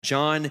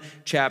John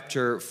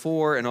chapter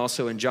 4 and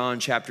also in John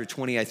chapter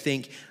 20, I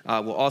think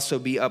will also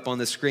be up on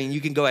the screen.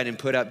 You can go ahead and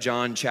put up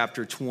John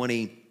chapter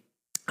 20,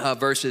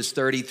 verses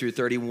 30 through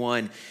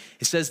 31.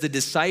 It says, the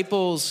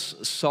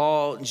disciples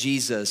saw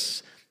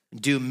Jesus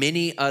do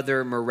many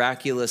other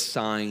miraculous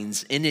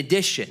signs in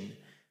addition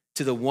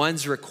to the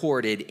ones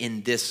recorded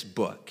in this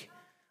book.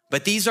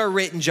 But these are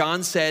written,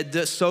 John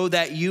said, so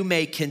that you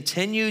may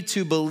continue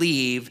to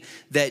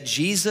believe that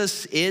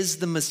Jesus is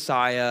the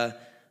Messiah,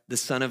 the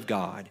Son of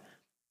God,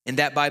 and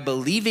that by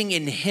believing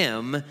in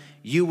him,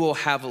 you will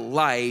have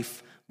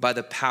life by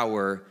the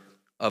power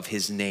of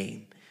his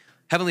name.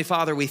 Heavenly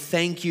Father, we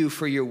thank you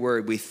for your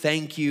word. We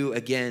thank you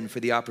again for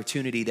the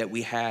opportunity that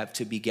we have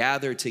to be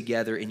gathered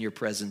together in your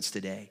presence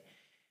today.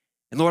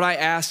 And Lord, I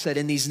ask that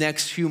in these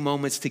next few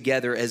moments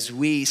together, as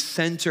we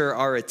center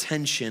our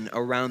attention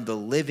around the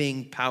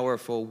living,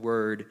 powerful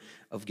word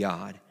of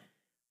God,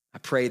 I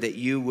pray that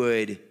you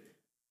would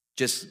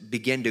just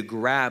begin to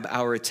grab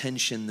our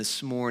attention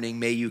this morning.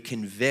 May you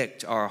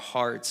convict our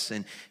hearts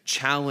and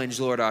challenge,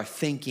 Lord, our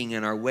thinking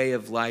and our way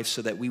of life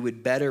so that we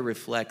would better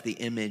reflect the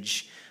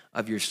image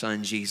of your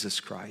Son, Jesus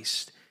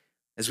Christ.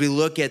 As we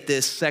look at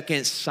this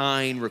second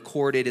sign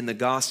recorded in the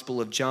Gospel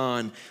of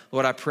John,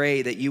 Lord, I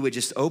pray that you would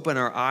just open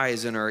our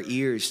eyes and our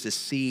ears to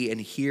see and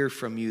hear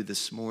from you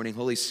this morning.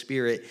 Holy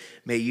Spirit,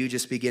 may you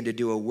just begin to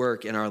do a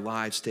work in our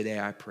lives today,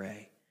 I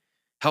pray.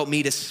 Help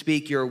me to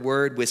speak your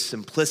word with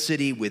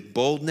simplicity, with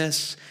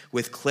boldness,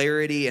 with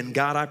clarity. And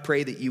God, I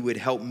pray that you would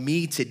help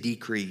me to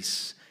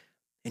decrease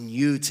and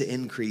you to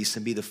increase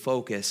and be the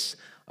focus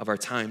of our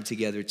time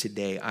together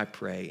today, I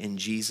pray. In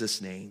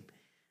Jesus' name,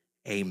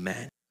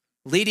 amen.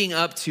 Leading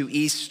up to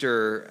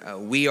Easter,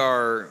 we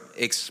are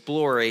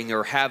exploring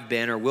or have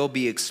been or will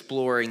be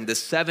exploring the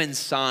 7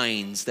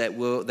 signs that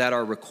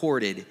are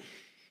recorded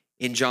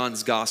in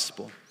John's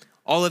gospel.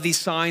 All of these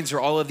signs or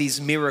all of these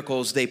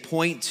miracles, they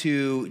point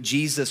to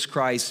Jesus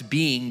Christ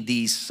being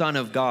the Son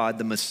of God,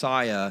 the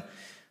Messiah,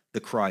 the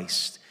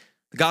Christ.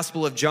 The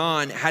Gospel of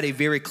John had a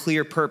very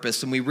clear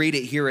purpose, and we read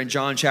it here in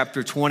John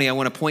chapter 20. I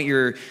want to point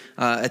your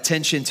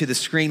attention to the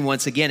screen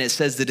once again. It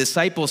says, the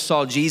disciples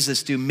saw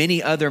Jesus do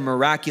many other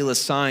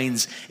miraculous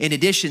signs in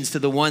addition to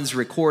the ones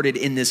recorded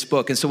in this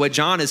book. And so what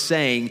John is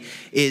saying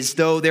is,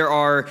 though there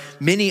are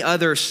many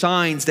other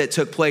signs that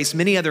took place,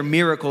 many other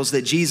miracles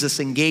that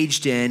Jesus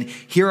engaged in,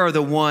 here are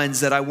the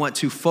ones that I want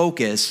to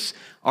focus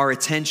our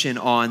attention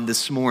on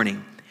this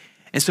morning.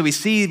 And so we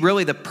see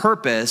really the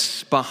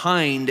purpose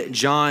behind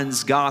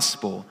John's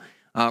gospel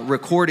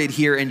recorded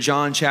here in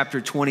John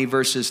chapter 20,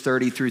 verses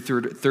 30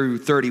 through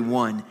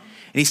 31. And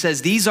he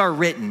says, these are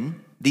written,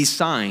 these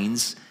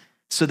signs,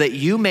 so that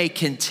you may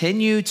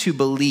continue to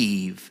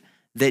believe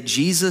that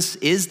Jesus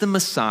is the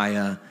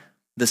Messiah,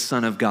 the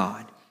Son of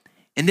God.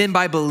 And then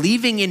by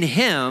believing in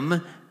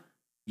him,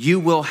 you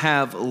will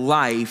have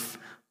life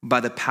by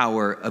the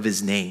power of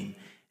his name.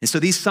 And so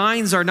these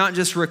signs are not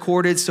just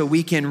recorded so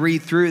we can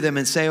read through them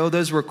and say, oh,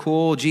 those were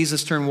cool.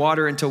 Jesus turned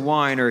water into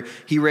wine, or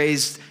he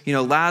raised,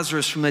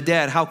 Lazarus from the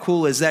dead. How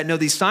cool is that? No,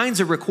 these signs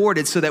are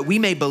recorded so that we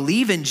may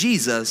believe in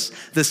Jesus,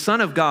 the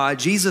Son of God,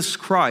 Jesus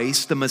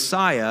Christ, the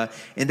Messiah,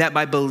 and that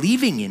by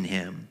believing in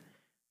him,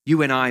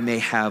 you and I may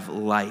have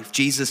life.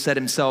 Jesus said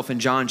himself in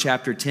John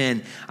chapter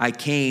 10, I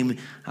came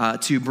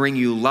to bring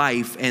you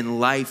life and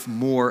life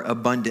more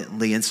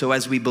abundantly. And so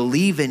as we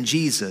believe in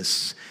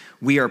Jesus,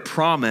 we are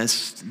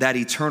promised that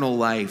eternal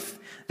life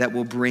that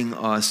will bring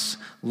us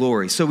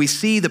glory. So we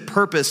see the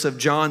purpose of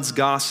John's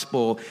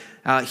gospel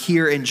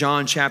here in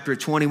John chapter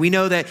 20. We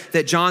know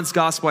that John's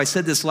gospel, I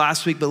said this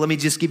last week, but let me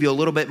just give you a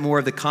little bit more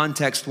of the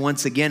context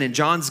once again. In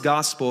John's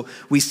gospel,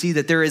 we see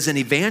that there is an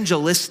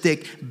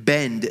evangelistic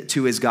bend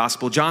to his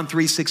gospel. John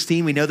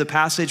 3:16, we know the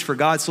passage, for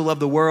God so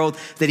loved the world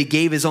that he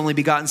gave his only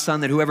begotten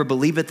Son, that whoever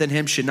believeth in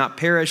him should not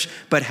perish,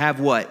 but have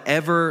what?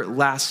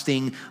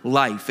 Everlasting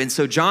life. And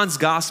so John's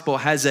gospel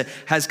has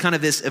kind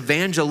of this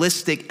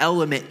evangelistic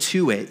element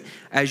to it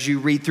as you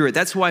read through it.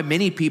 That's why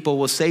many people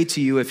will say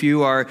to you, if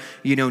you are,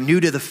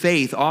 new to the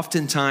faith,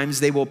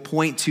 oftentimes they will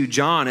point to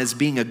John as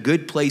being a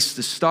good place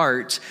to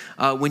start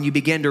when you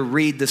begin to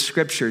read the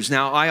scriptures.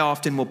 Now, I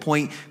often will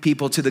point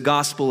people to the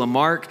Gospel of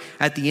Mark.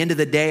 At the end of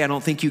the day, I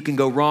don't think you can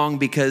go wrong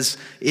because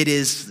it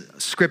is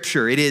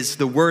scripture. It is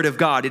the word of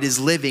God. It is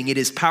living. It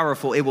is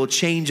powerful. It will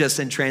change us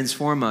and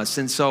transform us.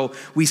 And so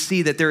we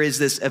see that there is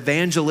this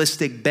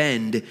evangelistic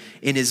bend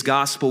in his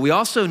gospel. We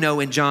also know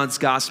in John's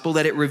gospel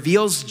that it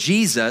reveals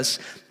Jesus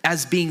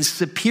as being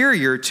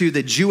superior to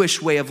the Jewish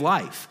way of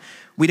life.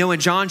 We know in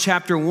John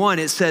chapter 1,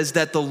 it says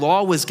that the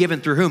law was given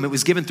through whom? It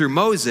was given through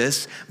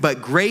Moses,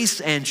 but grace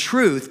and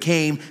truth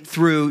came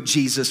through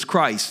Jesus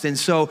Christ. And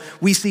so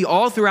we see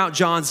all throughout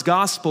John's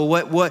gospel,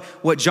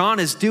 what John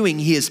is doing,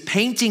 he is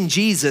painting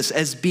Jesus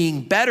as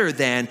being better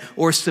than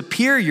or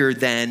superior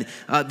than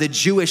the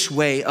Jewish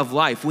way of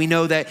life. We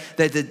know that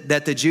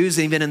the Jews,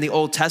 even in the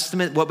Old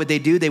Testament, what would they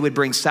do? They would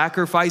bring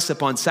sacrifice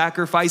upon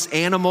sacrifice,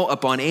 animal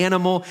upon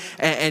animal,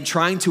 and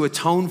trying to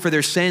atone for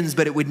their sins,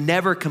 but it would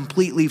never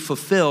completely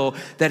fulfill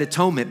that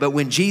atonement. But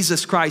when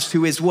Jesus Christ,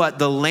 who is what?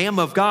 The Lamb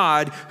of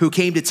God who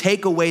came to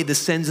take away the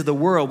sins of the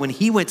world, when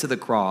he went to the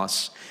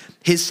cross,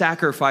 his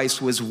sacrifice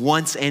was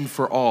once and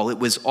for all. It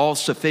was all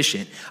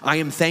sufficient. I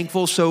am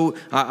thankful, so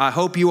I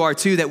hope you are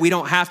too, that we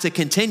don't have to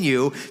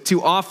continue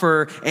to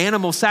offer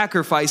animal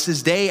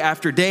sacrifices day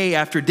after day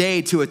after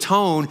day to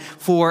atone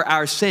for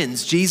our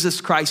sins.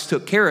 Jesus Christ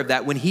took care of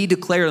that when he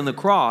declared on the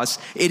cross,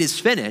 "It is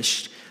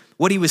finished."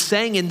 What he was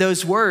saying in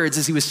those words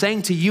is he was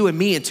saying to you and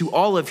me and to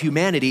all of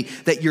humanity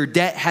that your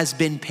debt has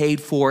been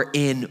paid for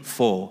in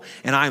full.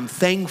 And I'm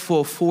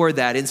thankful for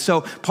that. And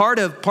so part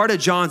of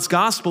John's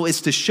gospel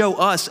is to show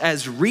us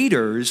as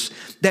readers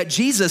that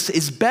Jesus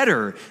is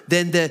better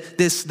than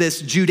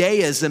this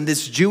Judaism,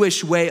 this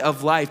Jewish way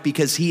of life,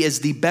 because he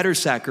is the better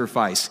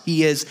sacrifice.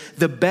 He is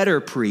the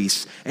better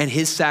priest, and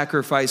his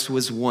sacrifice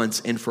was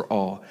once and for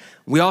all.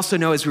 We also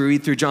know as we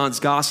read through John's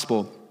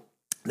gospel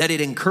that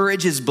it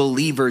encourages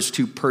believers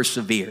to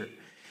persevere.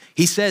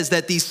 He says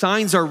that these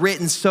signs are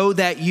written so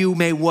that you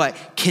may what?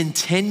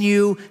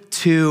 Continue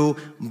to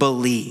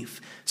believe.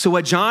 So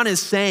what John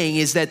is saying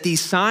is that these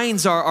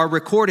signs are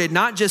recorded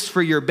not just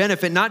for your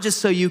benefit, not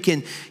just so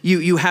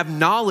you have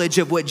knowledge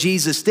of what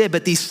Jesus did,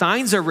 but these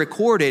signs are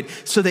recorded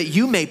so that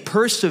you may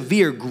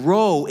persevere,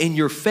 grow in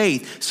your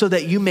faith, so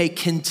that you may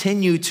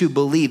continue to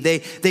believe.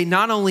 They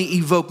not only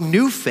evoke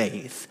new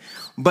faith,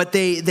 but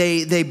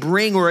they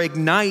bring or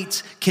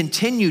ignite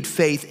continued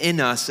faith in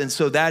us. And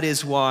so that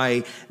is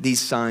why these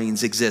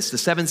signs exist. The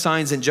 7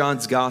 signs in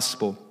John's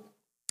gospel,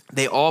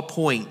 they all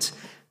point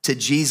to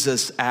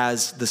Jesus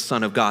as the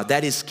Son of God.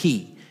 That is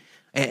key.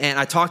 And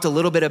I talked a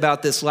little bit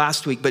about this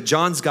last week, but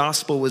John's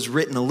gospel was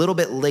written a little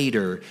bit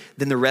later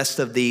than the rest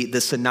of the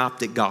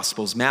synoptic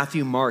gospels.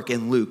 Matthew, Mark,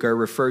 and Luke are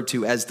referred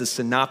to as the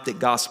synoptic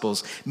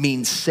gospels,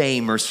 means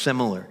same or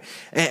similar.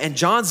 And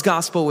John's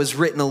gospel was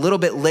written a little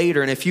bit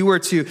later. And if you were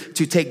to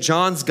take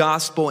John's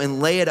gospel and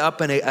lay it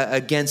up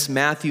against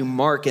Matthew,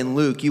 Mark, and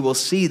Luke, you will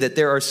see that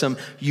there are some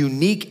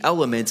unique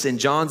elements in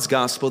John's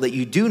gospel that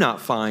you do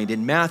not find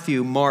in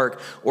Matthew,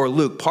 Mark, or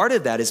Luke. Part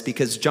of that is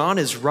because John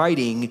is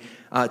writing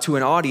to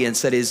an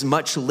audience that is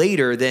much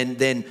later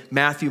than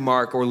Matthew,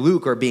 Mark, or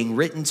Luke are being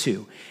written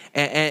to.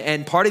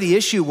 And part of the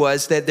issue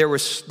was that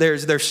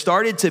there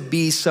started to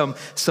be some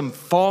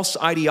false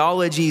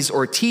ideologies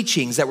or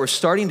teachings that were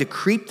starting to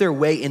creep their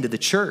way into the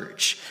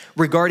church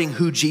regarding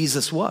who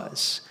Jesus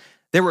was.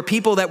 There were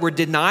people that were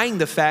denying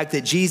the fact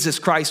that Jesus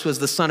Christ was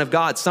the Son of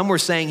God. Some were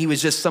saying he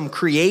was just some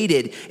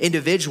created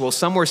individual.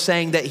 Some were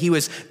saying that he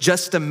was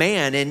just a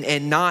man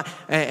and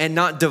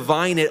not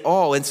divine at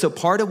all. And so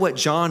part of what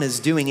John is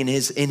doing in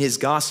his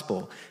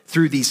gospel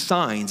through these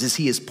signs is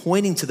he is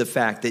pointing to the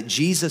fact that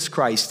Jesus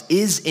Christ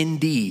is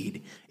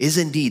indeed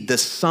the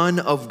Son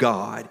of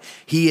God.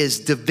 He is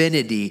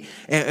divinity.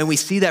 And we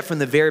see that from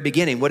the very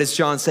beginning. What does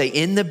John say?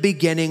 In the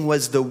beginning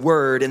was the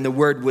Word, and the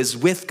Word was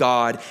with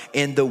God,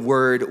 and the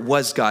Word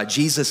was God.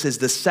 Jesus is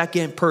the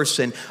second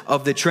person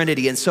of the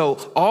Trinity. And so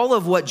all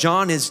of what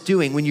John is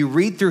doing, when you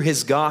read through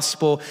his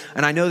gospel,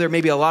 and I know there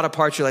may be a lot of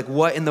parts you're like,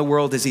 what in the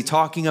world is he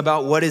talking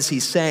about? What is he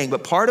saying?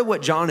 But part of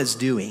what John is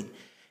doing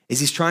is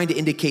he's trying to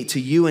indicate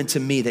to you and to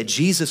me that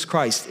Jesus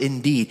Christ,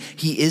 indeed,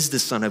 he is the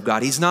Son of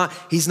God. He's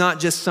not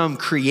just some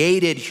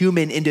created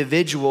human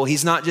individual.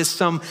 He's not just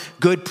some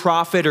good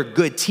prophet or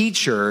good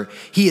teacher.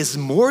 He is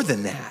more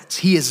than that.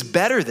 He is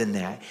better than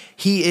that.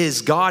 He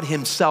is God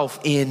himself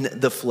in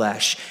the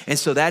flesh. And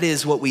so that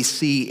is what we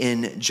see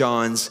in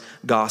John's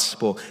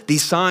gospel.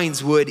 These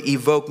signs would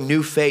evoke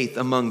new faith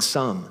among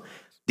some.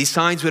 These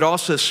signs would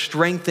also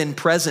strengthen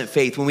present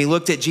faith. When we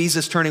looked at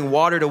Jesus turning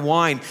water to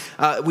wine,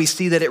 we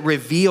see that it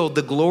revealed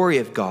the glory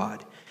of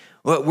God.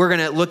 What we're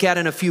going to look at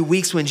in a few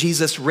weeks when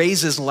Jesus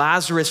raises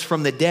Lazarus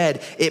from the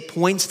dead, it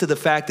points to the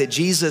fact that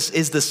Jesus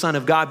is the Son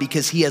of God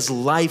because he has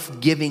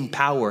life-giving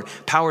power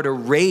to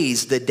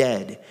raise the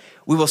dead.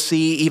 We will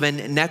see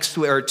even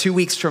 2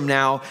 weeks from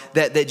now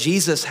that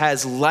Jesus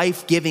has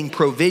life-giving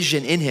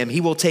provision in him.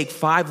 He will take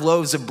 5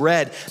 loaves of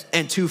bread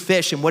and 2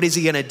 fish. And what is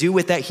he going to do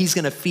with that? He's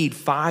going to feed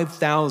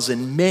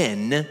 5,000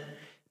 men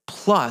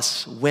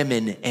plus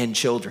women and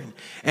children.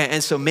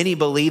 And so many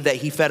believe that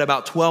he fed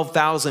about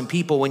 12,000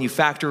 people when you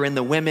factor in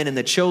the women and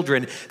the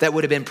children that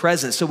would have been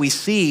present. So we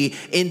see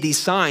in these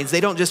signs, they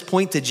don't just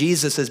point to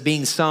Jesus as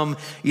being some,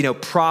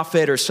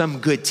 prophet or some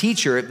good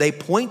teacher. They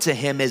point to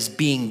him as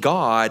being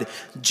God,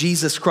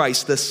 Jesus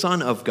Christ, the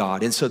Son of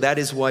God. And so that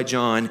is why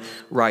John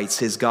writes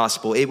his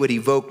gospel. It would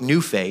evoke new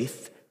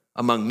faith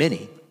among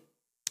many,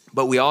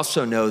 but we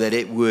also know that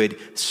it would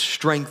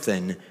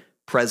strengthen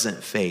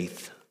present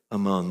faith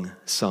among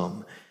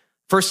some.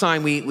 First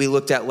sign we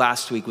looked at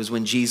last week was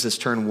when Jesus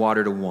turned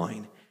water to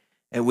wine.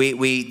 And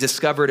we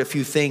discovered a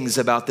few things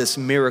about this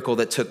miracle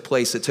that took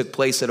place. It took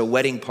place at a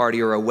wedding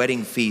party or a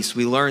wedding feast.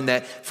 We learned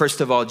that, first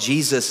of all,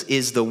 Jesus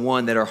is the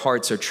one that our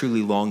hearts are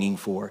truly longing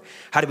for.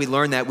 How do we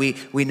learn that?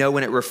 We know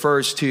when it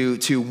refers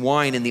to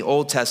wine in the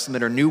Old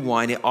Testament or new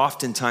wine, it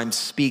oftentimes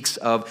speaks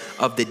of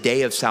the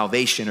day of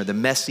salvation or the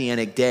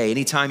Messianic day.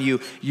 Anytime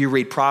you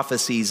read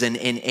prophecies in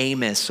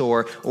Amos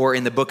or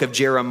in the book of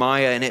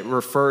Jeremiah and it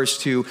refers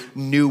to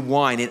new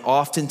wine, it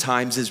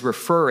oftentimes is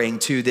referring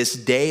to this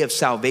day of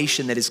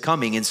salvation that is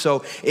coming. And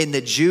so in the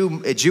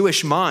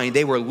Jewish mind,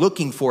 they were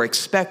looking for,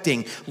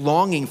 expecting,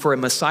 longing for a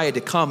Messiah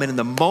to come. And in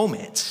the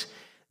moment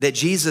that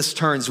Jesus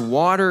turns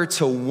water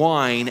to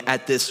wine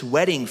at this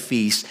wedding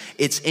feast,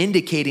 it's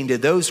indicating to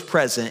those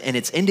present and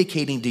it's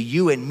indicating to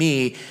you and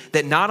me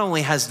that not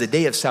only has the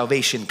day of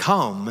salvation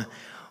come,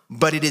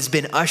 but it has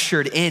been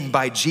ushered in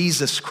by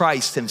Jesus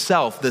Christ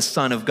himself, the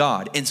Son of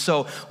God. And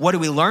so what do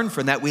we learn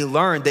from that? We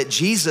learn that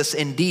Jesus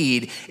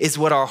indeed is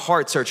what our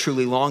hearts are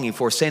truly longing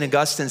for. St.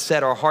 Augustine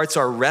said our hearts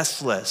are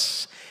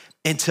restless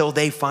until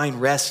they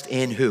find rest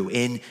in who?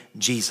 In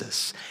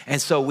Jesus.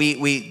 And so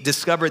we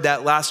discovered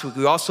that last week.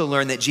 We also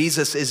learned that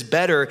Jesus is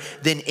better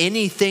than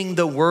anything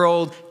the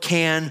world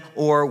can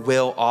or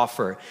will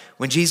offer.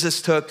 When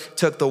Jesus took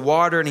the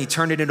water and he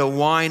turned it into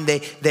wine,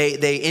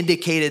 they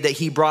indicated that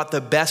he brought the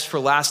best for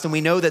last. And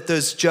we know that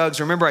those jugs,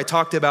 remember I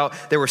talked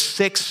about there were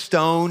 6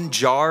 stone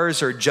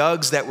jars or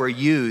jugs that were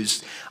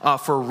used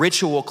for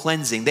ritual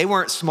cleansing. They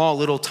weren't small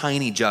little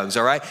tiny jugs,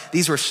 all right?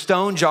 These were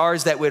stone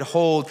jars that would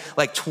hold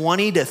like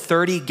 20 to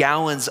 30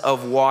 gallons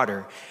of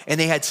water. And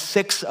they had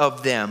 6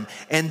 of them.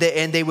 And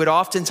they would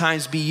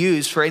oftentimes be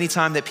used for any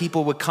time that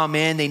people would come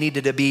in, they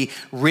needed to be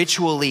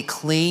ritually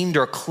cleaned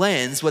or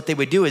cleansed. What they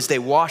would do is they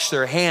wash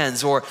their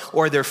hands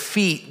or their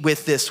feet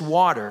with this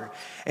water.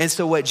 And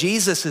so what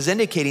Jesus is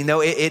indicating,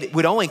 though, it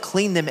would only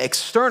clean them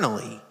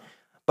externally.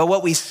 But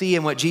what we see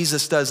and what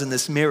Jesus does in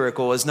this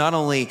miracle is not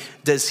only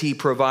does he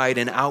provide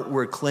an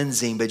outward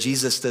cleansing, but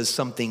Jesus does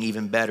something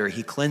even better.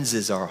 He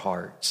cleanses our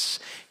hearts.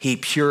 He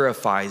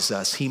purifies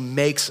us. He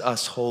makes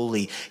us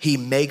holy. He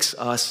makes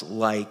us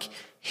like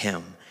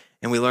him.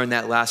 And we learned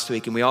that last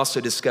week. And we also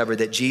discovered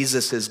that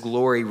Jesus'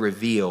 glory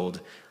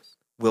revealed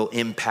will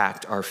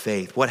impact our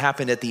faith. What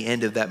happened at the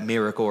end of that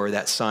miracle or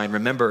that sign?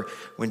 Remember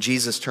when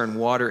Jesus turned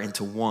water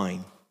into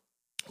wine,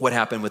 what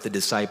happened with the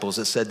disciples?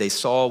 It said they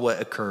saw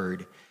what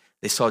occurred.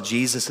 They saw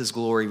Jesus'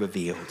 glory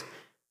revealed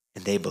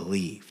and they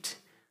believed.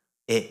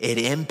 It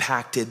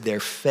impacted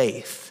their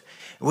faith.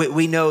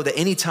 We know that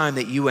anytime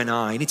that you and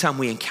I, anytime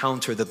we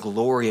encounter the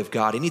glory of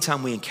God,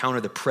 anytime we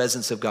encounter the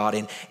presence of God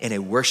in a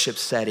worship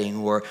setting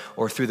or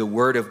through the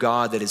word of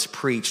God that is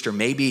preached, or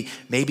maybe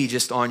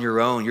just on your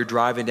own, you're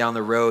driving down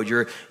the road,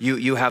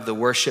 you have the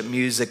worship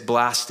music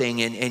blasting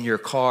in your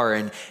car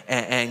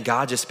and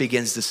God just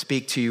begins to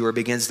speak to you or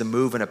begins to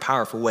move in a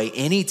powerful way.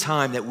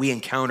 Anytime that we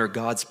encounter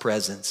God's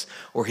presence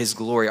or his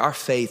glory, our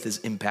faith is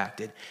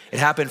impacted. It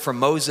happened for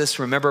Moses.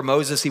 Remember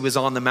Moses, he was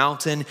on the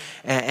mountain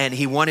and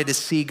he wanted to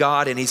see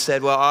God. And he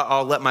said, well,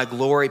 I'll let my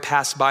glory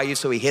pass by you.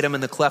 So he hit him in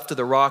the cleft of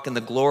the rock and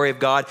the glory of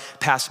God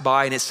passed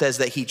by. And it says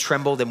that he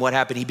trembled. And what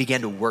happened? He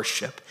began to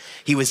worship.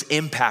 He was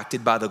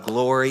impacted by the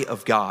glory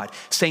of God.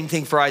 Same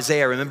thing for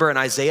Isaiah. Remember in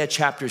Isaiah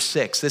chapter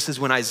 6, this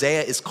is when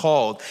Isaiah is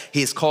called.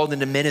 He is called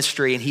into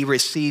ministry and he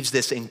receives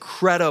this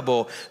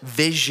incredible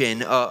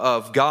vision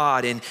of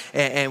God.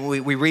 And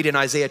we read in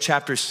Isaiah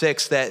chapter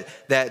 6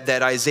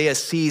 that Isaiah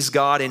sees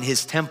God in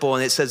his temple.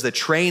 And it says the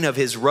train of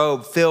his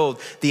robe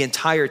filled the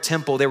entire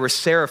temple. There were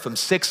seraphim,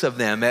 6 of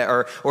them,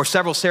 or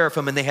several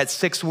seraphim, and they had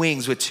 6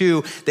 wings. With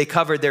 2, they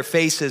covered their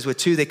faces. With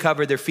 2, they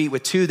covered their feet.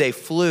 With 2, they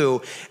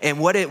flew. And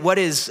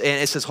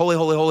and it says, holy,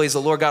 holy, holy is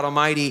the Lord God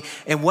Almighty.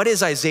 And what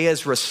is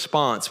Isaiah's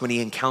response when he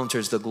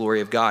encounters the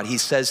glory of God? He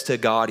says to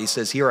God, he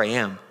says, here I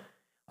am.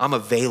 I'm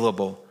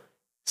available.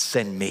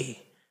 Send me.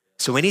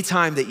 So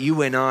anytime that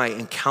you and I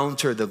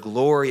encounter the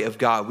glory of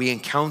God, we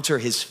encounter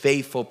his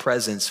faithful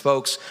presence,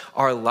 folks,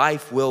 our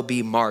life will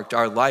be marked.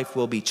 Our life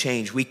will be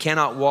changed. We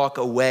cannot walk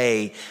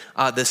away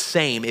the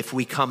same if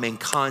we come in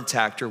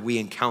contact or we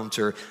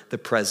encounter the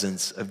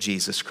presence of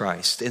Jesus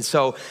Christ. And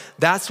so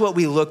that's what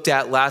we looked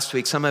at last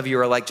week. Some of you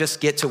are like,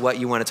 just get to what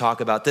you want to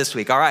talk about this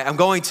week. All right, I'm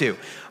going to.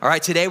 All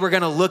right, today we're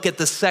going to look at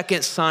the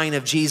second sign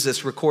of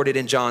Jesus recorded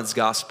in John's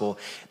gospel.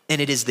 And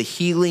it is the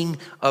healing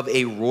of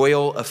a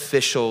royal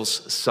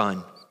official's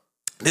son.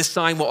 This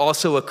sign will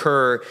also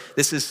occur.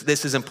 This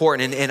is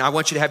important. And I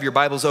want you to have your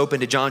Bibles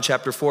open to John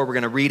chapter 4. We're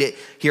going to read it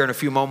here in a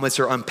few moments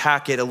or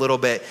unpack it a little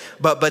bit.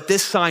 But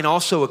this sign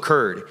also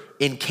occurred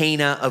in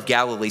Cana of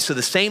Galilee. So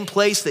the same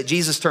place that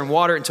Jesus turned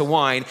water into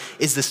wine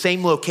is the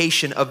same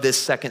location of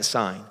this second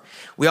sign.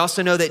 We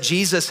also know that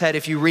Jesus had,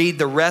 if you read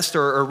the rest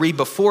or read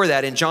before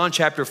that in John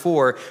chapter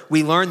 4,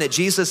 we learn that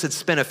Jesus had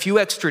spent a few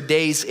extra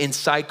days in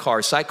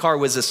Sychar. Sychar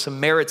was a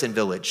Samaritan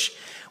village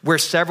where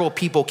several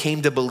people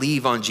came to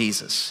believe on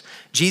Jesus.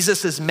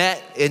 Jesus is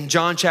met in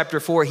John chapter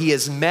 4. He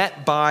is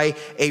met by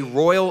a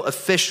royal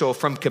official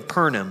from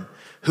Capernaum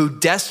who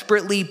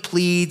desperately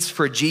pleads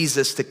for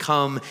Jesus to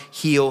come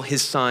heal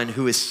his son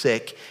who is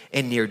sick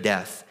and near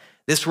death.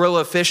 This royal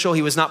official,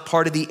 he was not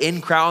part of the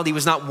in crowd. He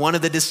was not one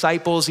of the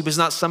disciples. He was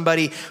not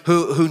somebody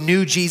who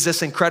knew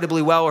Jesus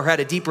incredibly well or had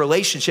a deep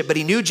relationship, but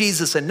he knew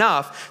Jesus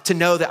enough to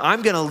know that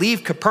I'm going to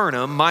leave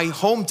Capernaum, my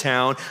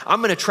hometown. I'm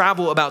going to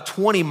travel about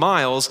 20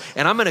 miles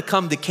and I'm going to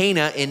come to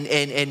Cana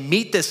and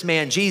meet this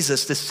man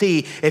Jesus to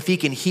see if he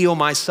can heal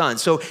my son.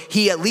 So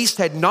he at least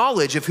had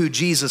knowledge of who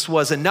Jesus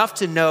was, enough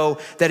to know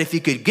that if he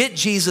could get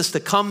Jesus to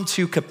come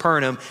to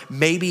Capernaum,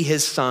 maybe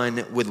his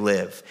son would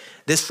live.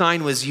 This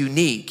sign was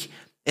unique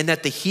in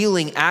that the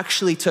healing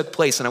actually took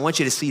place. And I want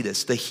you to see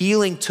this. The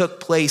healing took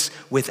place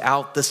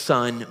without the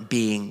son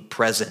being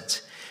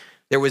present.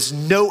 There was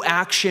no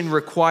action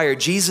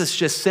required. Jesus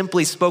just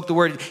simply spoke the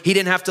word. He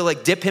didn't have to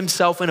dip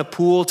himself in a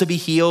pool to be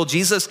healed.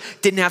 Jesus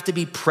didn't have to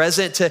be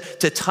present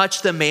to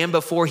touch the man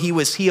before he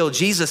was healed.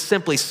 Jesus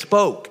simply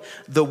spoke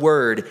the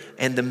word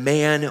and the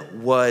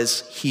man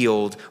was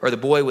healed, or the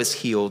boy was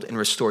healed and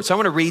restored. So I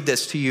want to read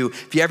this to you.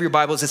 If you have your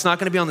Bibles, it's not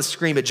going to be on the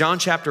screen, but John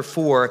chapter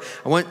 4,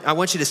 I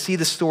want you to see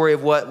the story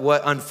of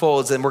what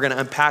unfolds, and we're going to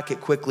unpack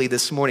it quickly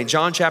this morning.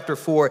 John chapter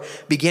 4,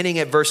 beginning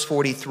at verse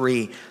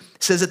 43.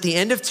 It says, at the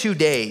end of 2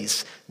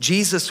 days,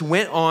 Jesus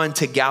went on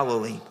to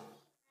Galilee.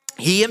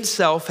 He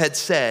himself had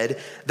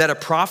said that a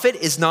prophet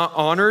is not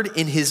honored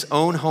in his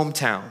own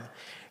hometown.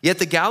 Yet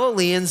the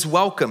Galileans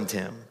welcomed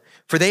him,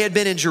 for they had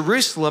been in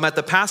Jerusalem at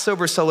the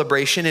Passover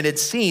celebration and had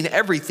seen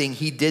everything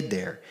he did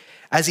there.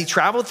 As he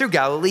traveled through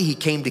Galilee, he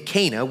came to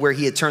Cana, where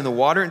he had turned the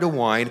water into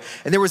wine,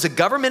 and there was a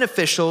government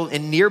official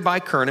in nearby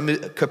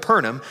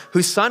Capernaum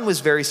whose son was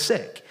very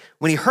sick.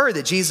 When he heard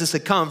that Jesus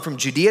had come from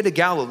Judea to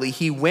Galilee,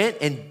 he went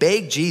and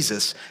begged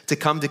Jesus to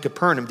come to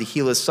Capernaum to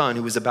heal his son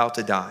who was about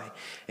to die.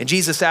 And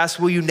Jesus asked,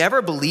 will you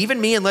never believe in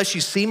me unless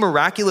you see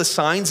miraculous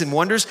signs and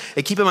wonders?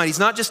 And keep in mind, he's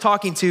not just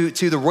talking to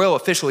the royal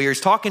official here.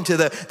 He's talking to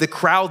the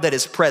crowd that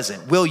is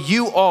present. Will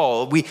you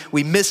all,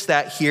 we miss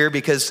that here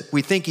because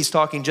we think he's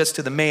talking just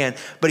to the man,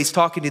 but he's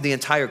talking to the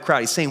entire crowd.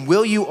 He's saying,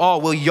 will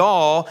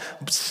y'all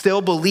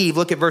still believe?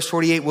 Look at verse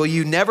 48. Will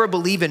you never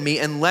believe in me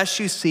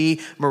unless you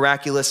see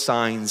miraculous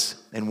signs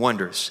and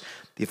wonders?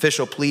 The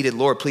official pleaded,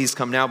 Lord, please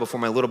come now before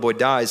my little boy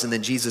dies. And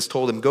then Jesus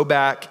told him, go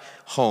back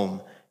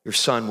home. Your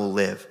son will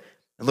live.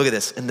 And look at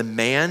this. And the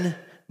man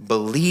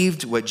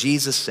believed what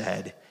Jesus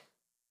said,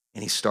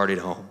 and he started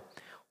home.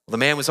 Well, the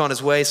man was on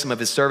his way. Some of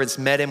his servants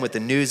met him with the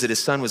news that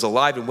his son was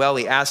alive and well.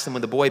 He asked them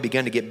when the boy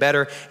began to get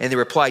better, and they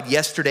replied,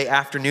 yesterday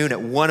afternoon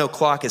at 1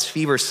 o'clock, his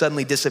fever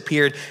suddenly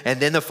disappeared. And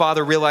then the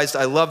father realized,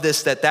 I love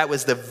this, that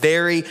was the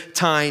very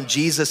time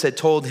Jesus had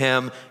told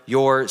him,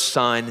 your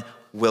son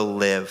will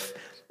live.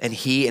 And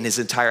he and his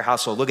entire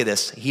household, look at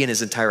this, he and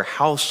his entire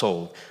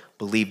household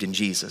believed in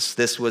Jesus.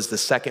 This was the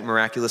second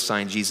miraculous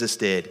sign Jesus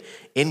did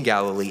in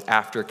Galilee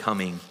after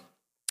coming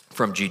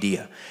from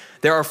Judea.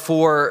 There are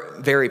 4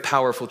 very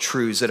powerful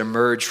truths that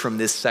emerge from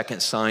this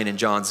second sign in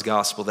John's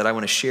gospel that I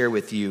want to share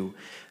with you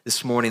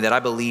this morning that I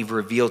believe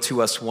reveal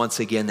to us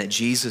once again that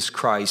Jesus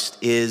Christ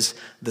is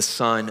the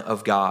Son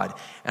of God.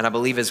 And I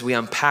believe as we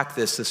unpack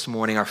this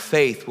morning, our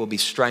faith will be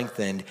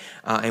strengthened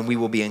and we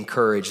will be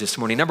encouraged this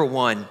morning. Number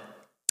 1,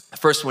 the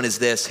first one is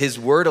this: his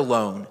word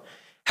alone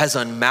has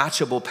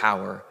unmatchable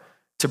power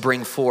to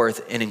bring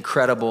forth an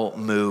incredible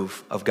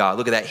move of God.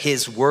 Look at that.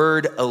 His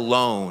word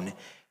alone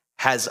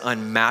has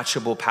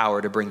unmatchable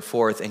power to bring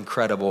forth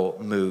incredible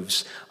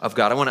moves of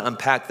God. I want to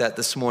unpack that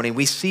this morning.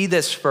 We see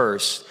this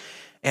first,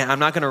 and I'm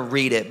not going to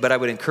read it, but I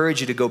would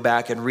encourage you to go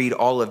back and read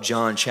all of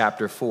John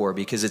chapter 4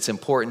 because it's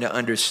important to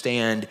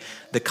understand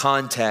the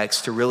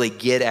context to really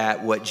get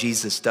at what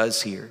Jesus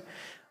does here.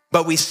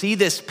 But we see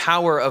this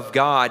power of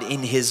God in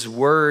his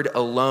word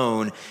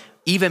alone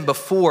even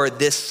before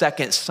this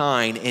second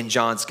sign in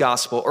John's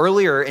gospel.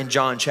 Earlier in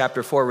John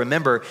chapter 4,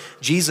 remember,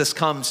 Jesus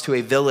comes to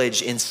a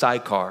village in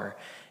Sychar,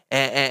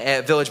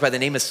 a village by the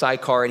name of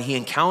Sychar, and he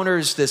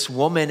encounters this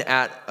woman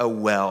at a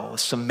well, a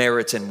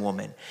Samaritan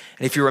woman.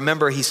 And if you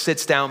remember, he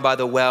sits down by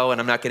the well, and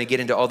I'm not going to get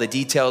into all the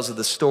details of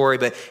the story,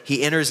 but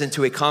he enters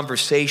into a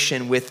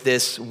conversation with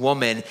this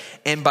woman,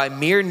 and by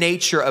mere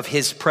nature of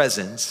his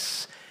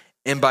presence,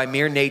 and by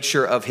mere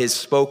nature of his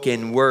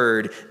spoken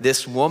word,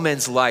 this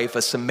woman's life,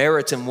 a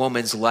Samaritan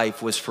woman's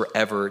life, was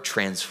forever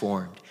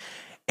transformed.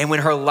 And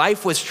when her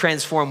life was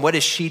transformed, what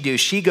does she do?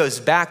 She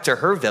goes back to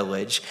her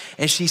village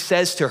and she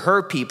says to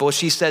her people,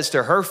 she says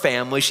to her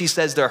family, she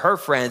says to her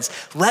friends,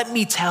 let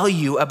me tell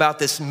you about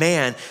this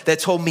man that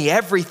told me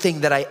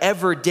everything that I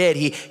ever did.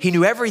 He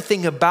knew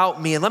everything about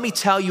me, and let me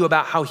tell you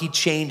about how he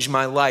changed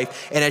my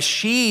life. And as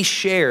she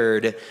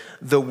shared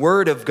the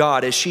word of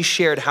God, as she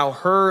shared how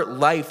her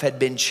life had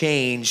been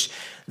changed,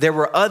 there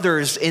were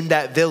others in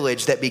that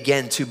village that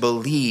began to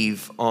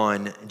believe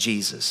on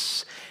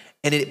Jesus.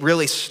 And it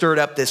really stirred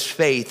up this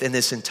faith in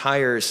this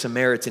entire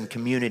Samaritan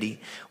community.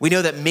 We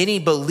know that many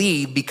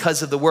believe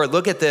because of the word.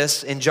 Look at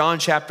this in John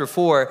chapter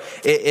 4.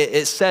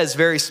 It says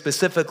very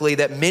specifically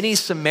that many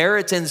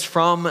Samaritans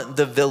from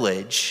the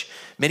village,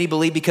 many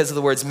believe because of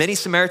the words, many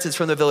Samaritans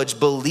from the village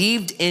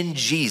believed in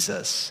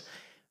Jesus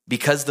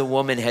because the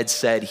woman had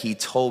said, he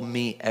told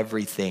me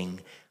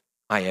everything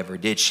I ever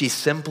did. She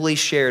simply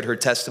shared her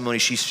testimony.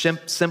 She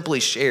simply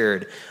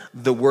shared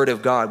the word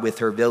of God with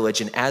her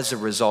village. And as a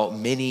result,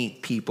 many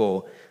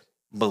people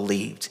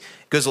believed.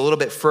 It goes a little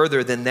bit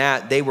further than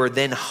that. They were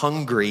then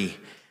hungry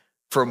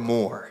for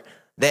more.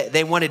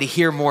 They wanted to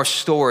hear more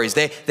stories.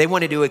 They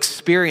wanted to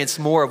experience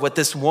more of what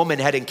this woman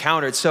had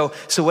encountered. So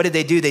what did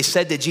they do? They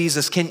said to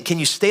Jesus, can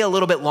you stay a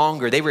little bit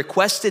longer? They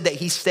requested that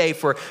he stay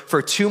for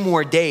 2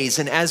 more days.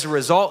 And as a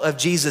result of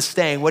Jesus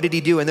staying, what did he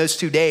do in those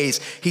 2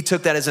 days? He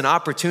took that as an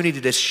opportunity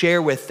to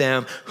share with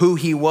them who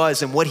he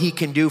was and what he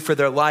can do for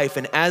their life.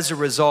 And as a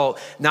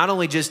result, not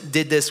only just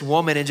did this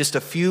woman and just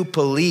a few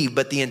believe,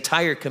 but the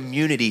entire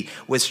community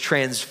was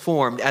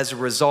transformed as a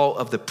result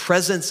of the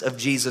presence of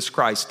Jesus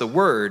Christ, the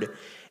Word,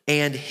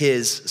 and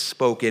his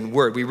spoken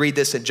word. We read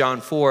this in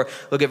John 4,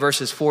 look at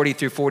verses 40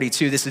 through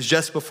 42. This is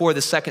just before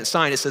the second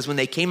sign. It says, when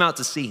they came out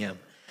to see him,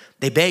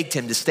 they begged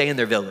him to stay in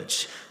their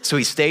village. So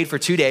he stayed for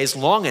 2 days,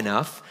 long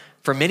enough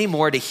for many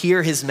more to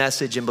hear his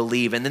message and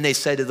believe. And then they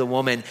said to the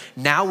woman,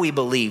 now we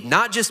believe,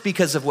 not just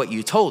because of what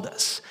you told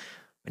us,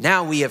 but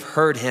now we have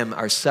heard him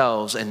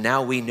ourselves, and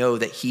now we know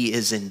that he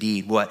is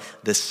indeed what?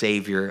 The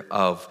Savior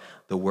of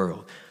the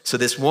world. So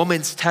this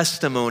woman's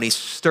testimony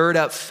stirred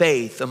up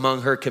faith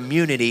among her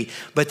community,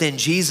 but then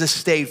Jesus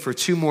stayed for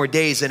 2 more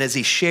days. And as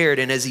he shared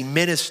and as he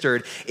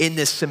ministered in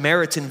this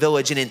Samaritan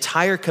village, an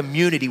entire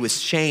community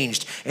was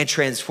changed and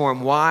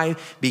transformed. Why?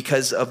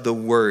 Because of the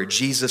word,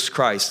 Jesus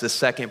Christ, the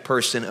second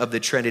person of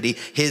the Trinity.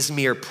 His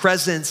mere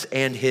presence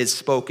and his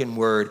spoken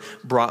word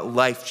brought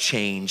life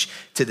change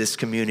to this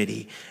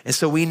community. And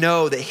so we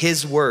know that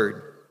his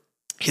word,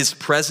 his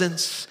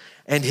presence,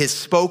 and his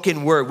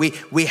spoken word.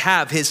 We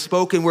have his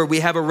spoken word. We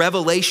have a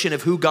revelation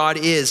of who God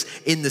is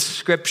in the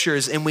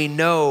scriptures. And we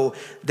know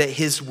that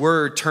his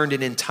word turned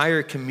an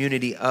entire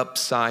community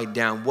upside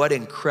down. What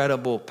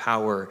incredible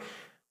power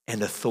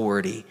and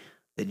authority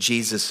that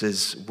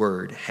Jesus'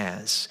 word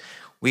has.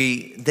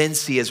 We then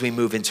see, as we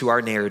move into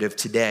our narrative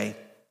today,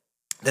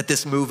 that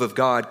this move of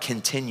God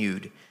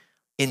continued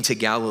into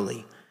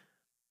Galilee.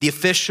 The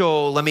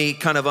official, let me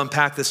kind of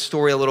unpack this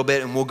story a little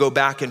bit and we'll go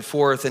back and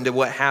forth into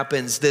what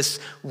happens. This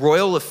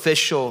royal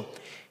official,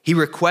 he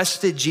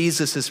requested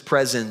Jesus'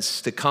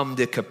 presence to come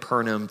to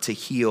Capernaum to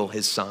heal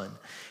his son.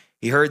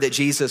 He heard that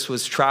Jesus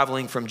was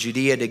traveling from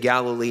Judea to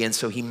Galilee, and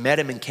so he met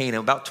him in Cana,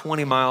 about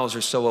 20 miles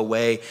or so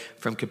away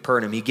from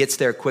Capernaum. He gets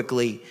there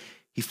quickly.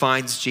 He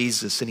finds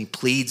Jesus and he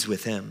pleads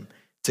with him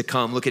to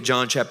come. Look at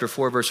John chapter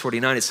 4, verse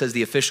 49. It says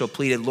the official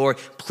pleaded, Lord,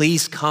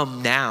 please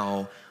come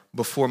now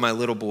before my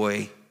little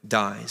boy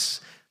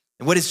dies.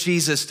 And what does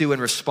Jesus do in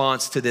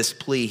response to this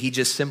plea? He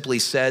just simply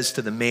says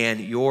to the man,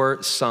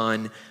 your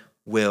son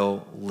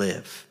will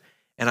live.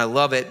 And I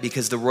love it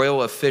because the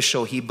royal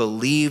official, he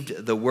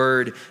believed the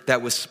word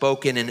that was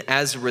spoken. And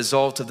as a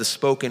result of the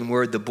spoken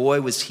word, the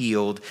boy was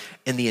healed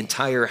and the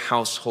entire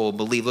household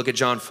believed. Look at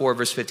John 4,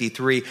 verse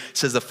 53. It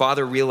says the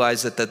father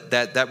realized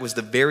that was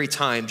the very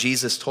time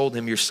Jesus told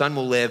him, your son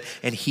will live.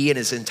 And he and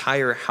his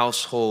entire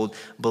household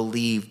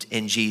believed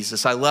in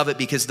Jesus. I love it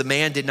because the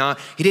man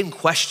he didn't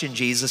question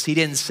Jesus. He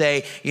didn't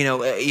say, he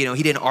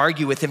didn't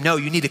argue with him. No,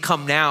 you need to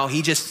come now.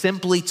 He just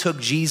simply took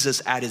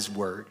Jesus at his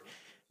word.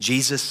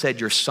 Jesus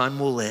said, your son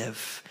will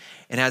live.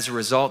 And as a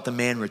result, the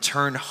man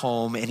returned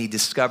home and he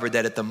discovered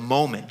that at the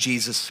moment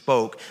Jesus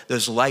spoke,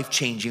 those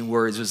life-changing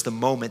words was the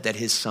moment that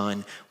his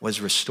son was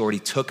restored.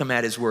 He took him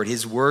at his word.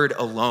 His word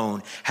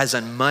alone has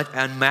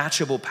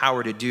unmatchable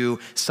power to do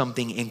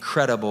something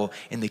incredible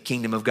in the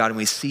kingdom of God. And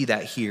we see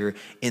that here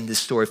in this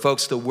story.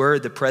 Folks, the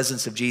word, the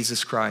presence of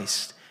Jesus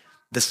Christ,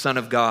 the Son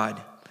of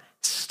God,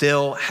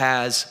 still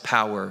has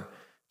power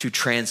to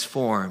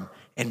transform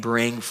and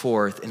bring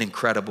forth an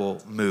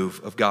incredible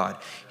move of God.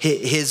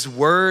 His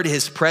word,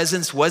 his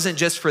presence wasn't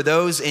just for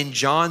those in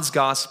John's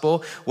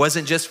gospel,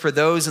 wasn't just for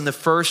those in the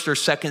 1st or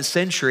 2nd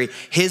century.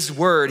 His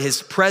word,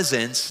 his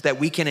presence that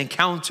we can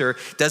encounter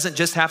doesn't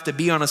just have to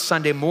be on a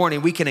Sunday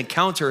morning. We can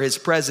encounter his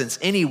presence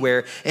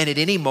anywhere and at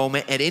any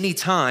moment, at any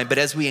time. But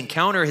as we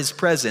encounter his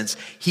presence,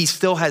 he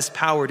still has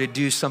power to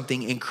do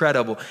something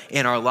incredible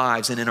in our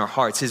lives and in our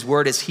hearts. His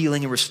word is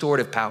healing and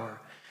restorative power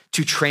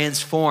to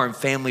transform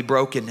family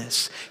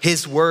brokenness.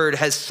 His word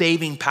has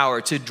saving power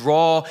to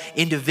draw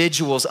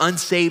individuals,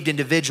 unsaved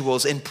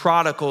individuals and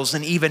prodigals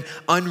and even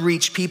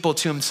unreached people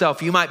to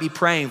himself. You might be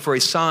praying for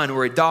a son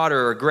or a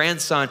daughter or a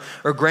grandson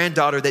or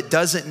granddaughter that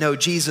doesn't know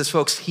Jesus.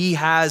 Folks, he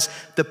has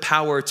the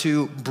power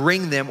to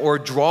bring them or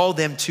draw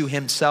them to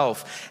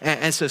himself.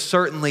 And so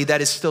certainly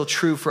that is still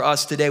true for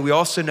us today. We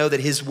also know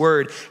that his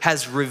word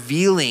has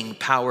revealing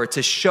power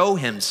to show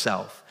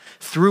himself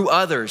through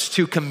others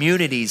to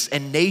communities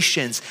and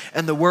nations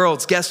and the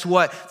worlds. Guess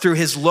what? Through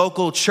his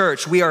local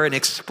church, we are an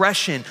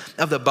expression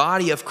of the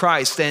body of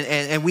Christ,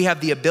 and we have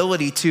the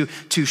ability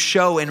to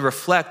show and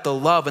reflect the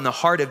love and the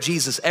heart of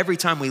Jesus every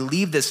time we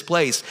leave this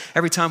place,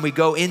 every time we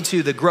go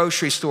into the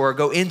grocery store,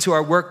 go into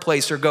our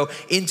workplace, or go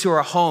into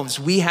our homes.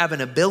 We have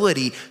an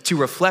ability to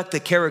reflect the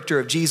character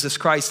of Jesus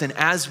Christ, and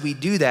as we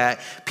do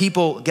that,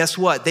 people, guess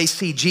what? They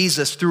see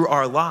Jesus through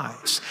our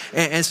lives.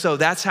 And so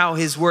that's how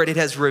his word, it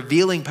has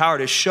revealing power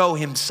to show show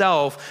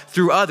himself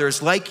through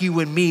others like you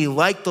and me,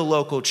 like the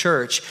local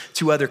church,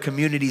 to other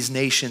communities,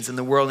 nations in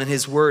the world. And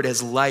his word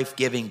has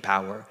life-giving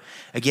power.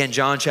 Again,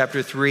 John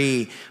chapter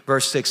 3,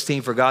 verse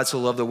 16, for God so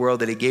loved the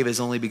world that he gave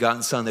his only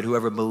begotten son, that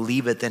whoever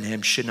believeth in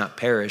him should not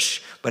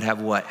perish, but have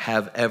what?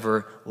 Have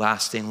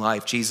everlasting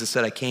life. Jesus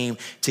said, I came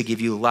to give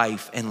you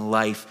life and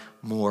life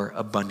more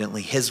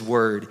abundantly. His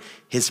word,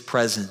 his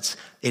presence,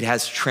 it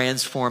has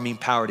transforming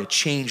power to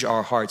change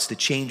our hearts, to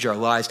change our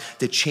lives,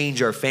 to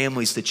change our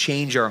families, to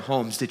change our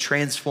homes, to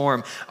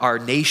transform our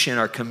nation,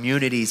 our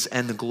communities,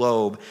 and the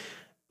globe.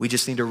 We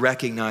just need to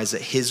recognize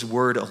that his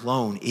word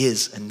alone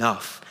is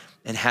enough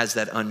and has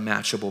that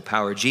unmatchable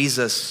power.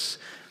 Jesus,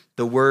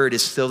 the word,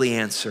 is still the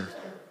answer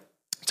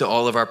to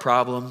all of our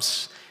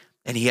problems,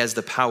 and he has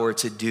the power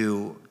to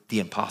do the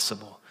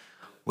impossible.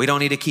 We don't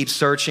need to keep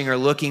searching or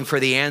looking for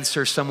the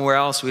answer somewhere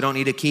else. We don't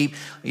need to keep,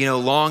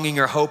 longing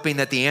or hoping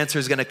that the answer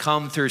is going to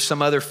come through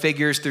some other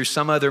figures, through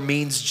some other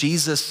means.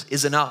 Jesus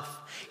is enough.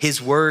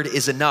 His word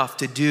is enough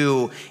to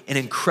do an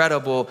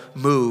incredible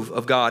move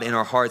of God in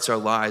our hearts, our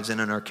lives, and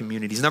in our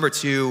communities. Number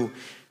two,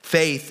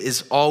 faith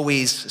is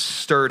always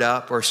stirred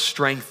up or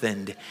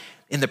strengthened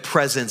in the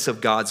presence of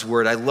God's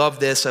word. I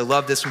love this. I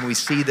love this when we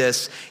see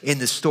this in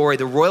the story.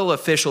 The royal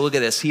official, look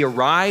at this. He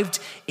arrived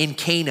in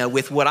Cana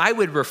with what I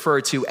would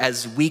refer to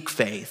as weak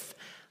faith,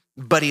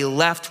 but he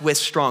left with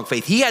strong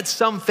faith. He had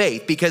some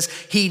faith because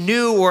he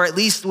knew, or at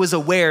least was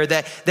aware,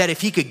 that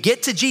if he could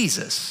get to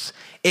Jesus,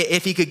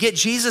 if he could get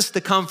Jesus to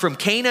come from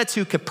Cana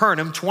to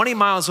Capernaum, 20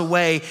 miles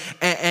away,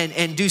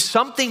 and do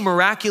something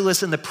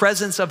miraculous in the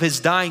presence of his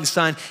dying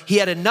son, he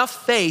had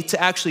enough faith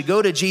to actually go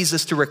to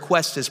Jesus to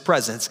request his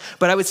presence.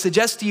 But I would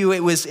suggest to you it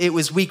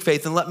was weak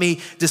faith, and let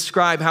me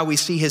describe how we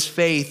see his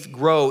faith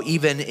grow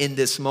even in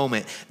this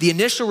moment. The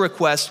initial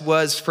request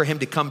was for him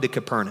to come to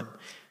Capernaum.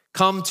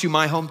 Come to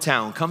my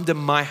hometown, come to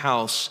my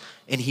house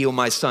and heal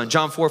my son.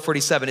 John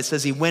 4:47, it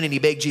says he went and he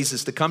begged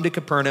Jesus to come to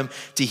Capernaum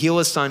to heal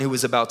his son who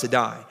was about to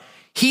die.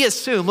 He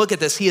assumed, look at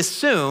this, he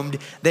assumed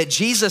that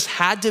Jesus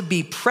had to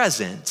be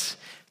present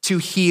to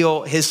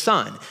heal his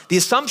son. The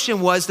assumption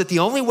was that the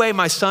only way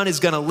my son is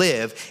gonna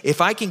live,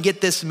 if I can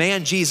get this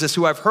man Jesus,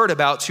 who I've heard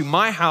about, to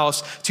my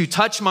house to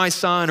touch my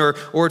son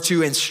or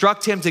to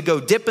instruct him to go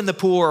dip in the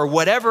pool or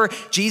whatever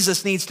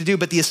Jesus needs to do.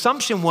 But the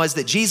assumption was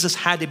that Jesus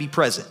had to be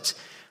present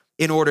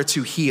in order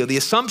to heal. The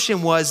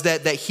assumption was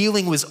that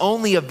healing was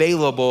only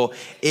available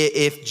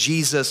if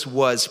Jesus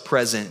was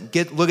present.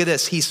 Look at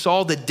this, he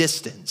saw the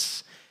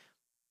distance.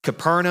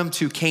 Capernaum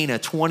to Cana,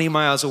 20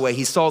 miles away.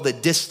 He saw the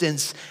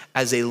distance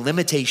as a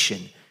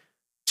limitation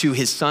to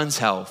his son's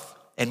health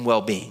and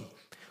well-being,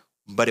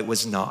 but it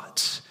was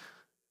not.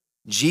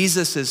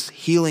 Jesus'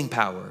 healing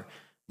power,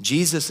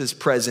 Jesus'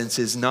 presence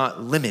is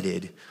not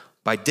limited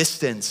by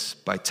distance,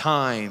 by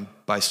time,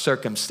 by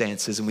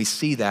circumstances, and we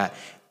see that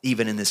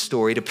even in this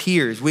story. It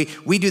appears, we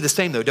do the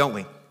same though, don't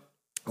we?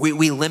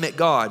 We limit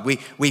God.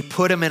 We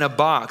put him in a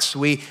box.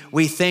 We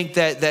think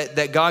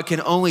that God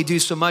can only do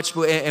so much,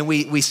 and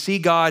we see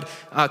God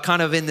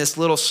kind of in this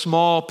little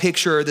small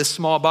picture, or this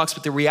small box.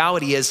 But the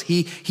reality is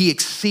he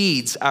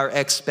exceeds our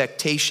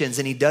expectations,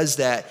 and he does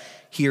that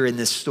here in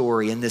this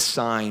story, in this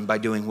sign, by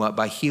doing what?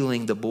 By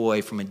healing the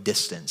boy from a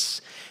distance.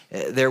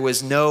 There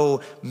was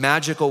no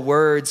magical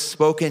words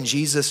spoken.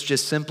 Jesus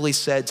just simply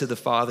said to the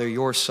father,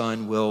 your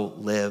son will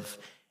live.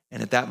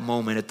 And at that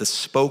moment, at the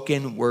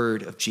spoken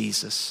word of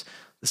Jesus,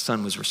 the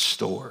son was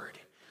restored.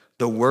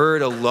 The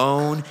word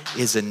alone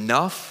is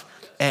enough,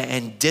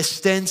 and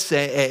distance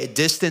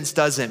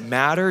doesn't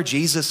matter.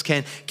 Jesus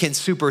can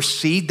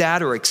supersede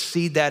that or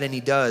exceed that, and he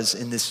does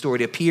in this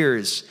story. It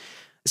appears,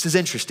 this is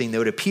interesting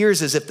though, it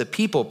appears as if the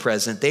people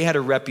present, they had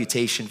a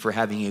reputation for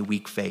having a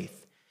weak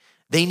faith.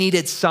 They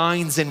needed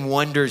signs and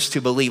wonders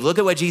to believe. Look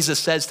at what Jesus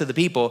says to the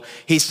people.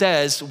 He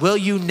says, will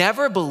you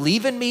never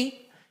believe in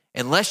me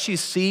unless you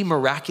see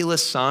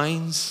miraculous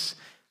signs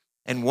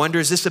and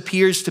wonders? This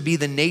appears to be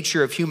the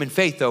nature of human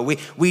faith, though.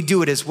 We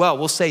do it as well.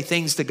 We'll say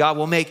things to God.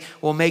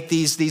 We'll make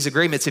these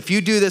agreements. If you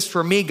do this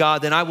for me,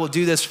 God, then I will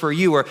do this for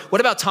you. Or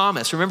what about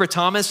Thomas? Remember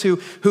Thomas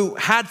who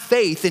had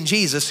faith in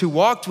Jesus, who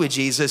walked with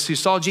Jesus, who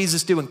saw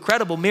Jesus do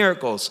incredible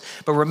miracles.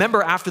 But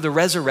remember after the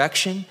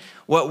resurrection,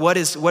 what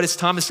does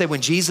Thomas say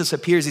when Jesus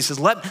appears? He says,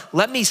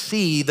 let me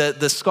see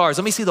the scars.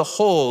 Let me see the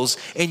holes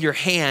in your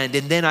hand,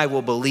 and then I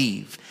will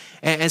believe.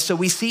 And so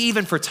we see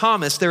even for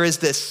Thomas, there is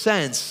this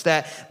sense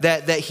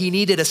that he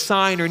needed a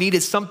sign or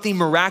needed something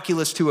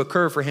miraculous to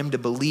occur for him to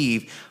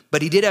believe.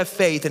 But he did have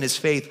faith, and his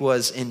faith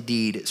was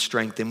indeed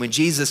strengthened. When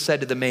Jesus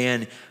said to the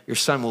man, your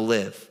son will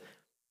live,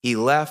 he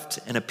left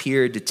and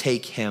appeared to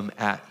take him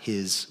at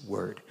his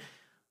word.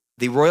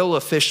 The royal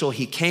official,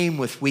 he came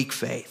with weak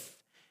faith.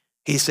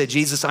 He said,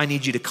 Jesus, I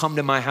need you to come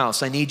to my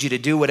house. I need you to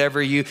do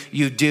whatever you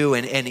do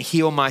and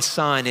heal my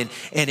son. And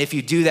if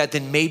you do that,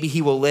 then maybe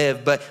he will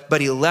live.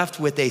 But he left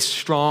with a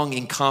strong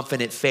and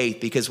confident faith,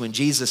 because when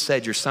Jesus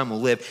said your son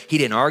will live, he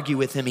didn't argue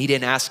with him. He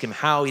didn't ask him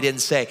how. He didn't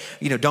say,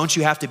 don't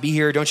you have to be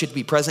here? Don't you have to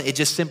be present? It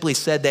just simply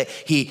said that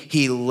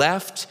he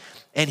left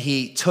and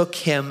he took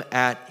him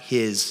at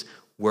his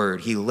word.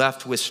 He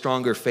left with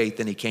stronger faith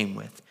than he came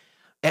with.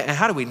 And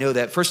how do we know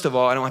that? First of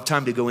all, I don't have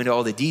time to go into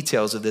all the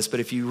details of this, but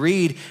if you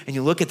read and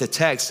you look at the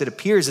text, it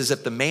appears as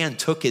if the man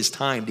took his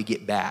time to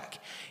get back.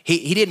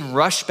 He didn't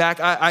rush back.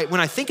 When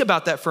I think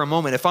about that for a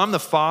moment, if I'm the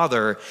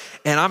father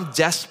and I'm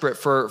desperate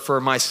for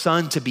my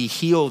son to be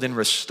healed and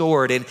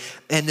restored, and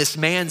this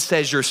man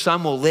says your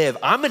son will live,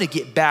 I'm gonna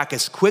get back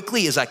as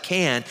quickly as I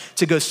can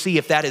to go see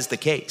if that is the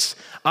case.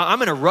 I'm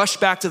gonna rush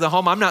back to the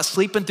home. I'm not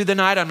sleeping through the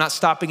night. I'm not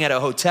stopping at a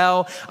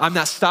hotel. I'm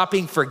not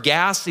stopping for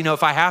gas.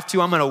 If I have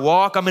to, I'm gonna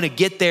walk. I'm gonna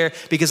get there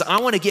because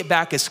I wanna get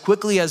back as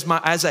quickly as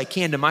I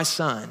can to my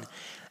son.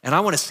 And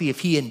I want to see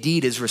if he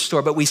indeed is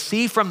restored. But we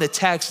see from the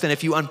text, and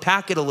if you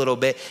unpack it a little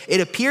bit,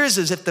 it appears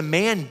as if the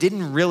man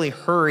didn't really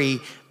hurry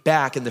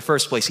back in the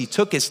first place. He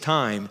took his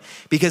time,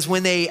 because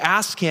when they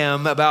ask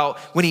him about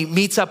when he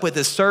meets up with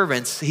his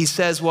servants, he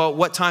says, well,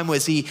 what time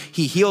was he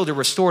healed or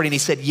restored? And he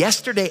said,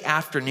 yesterday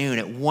afternoon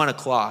at 1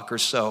 o'clock or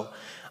so.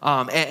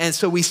 And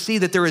so we see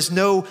that there is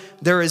no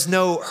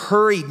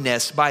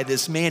hurriedness by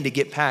this man to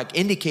get back,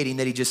 indicating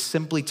that he just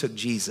simply took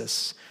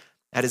Jesus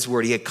at his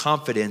word. He had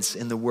confidence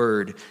in the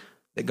word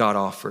that God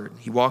offered.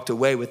 He walked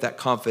away with that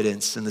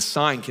confidence, and the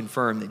sign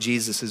confirmed that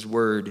Jesus'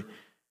 word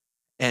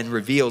and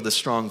revealed the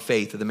strong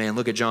faith of the man.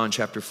 Look at John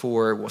chapter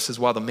 4. It says,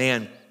 while the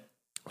man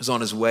was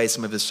on his way,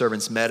 some of his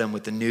servants met him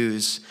with the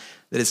news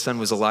that his son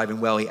was alive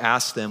and well. He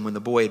asked them when the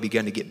boy had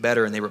begun to get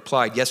better, and they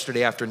replied,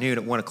 yesterday afternoon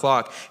at 1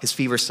 o'clock, his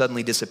fever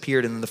suddenly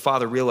disappeared. And then the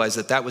father realized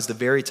that was the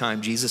very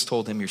time Jesus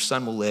told him, your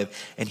son will live,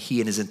 and he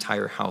and his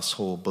entire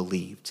household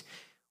believed.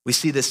 We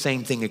see the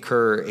same thing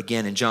occur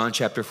again in John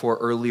chapter 4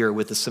 earlier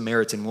with the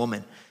Samaritan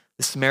woman.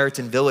 The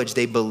Samaritan village,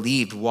 they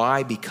believed.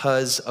 Why?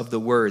 Because of the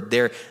word.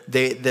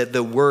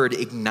 The word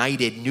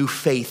ignited new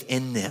faith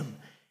in them.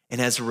 And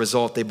as a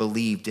result, they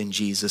believed in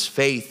Jesus.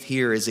 Faith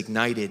here is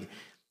ignited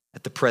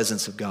at the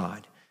presence of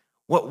God.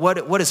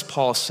 What does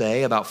Paul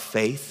say about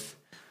faith?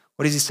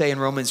 What does he say in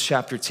Romans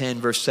chapter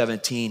 10, verse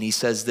 17? He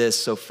says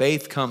this, so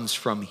faith comes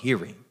from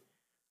hearing.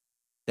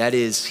 That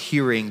is,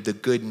 hearing the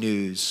good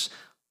news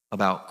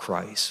about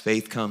Christ.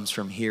 Faith comes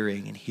from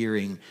hearing, and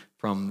hearing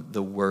from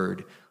the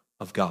word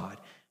of God.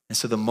 And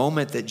so the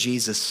moment that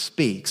Jesus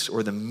speaks,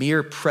 or the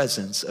mere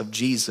presence of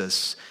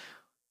Jesus,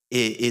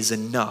 is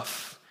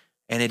enough.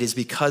 And it is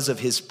because of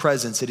his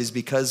presence, it is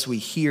because we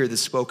hear the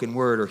spoken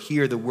word or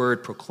hear the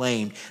word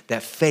proclaimed,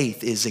 that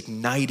faith is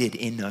ignited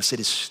in us. It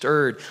is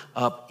stirred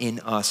up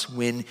in us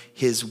when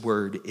his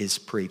word is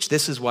preached.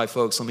 This is why,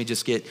 folks, let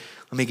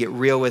me get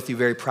real with you,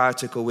 very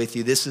practical with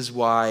you. This is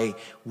why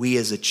we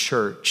as a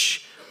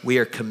church, we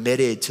are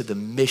committed to the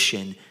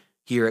mission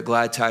here at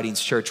Glad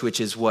Tidings Church, which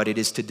is what? It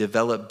is to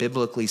develop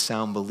biblically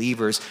sound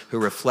believers who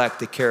reflect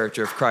the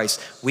character of Christ.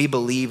 We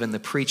believe in the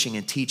preaching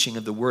and teaching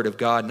of the word of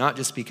God, not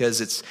just because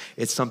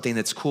it's something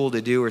that's cool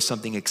to do or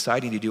something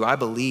exciting to do. I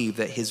believe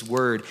that his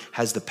word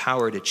has the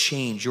power to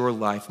change your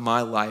life,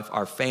 my life,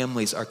 our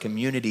families, our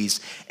communities.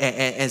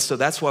 And so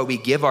that's why we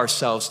give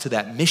ourselves to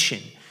that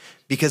mission,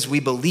 because we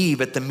believe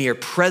at the mere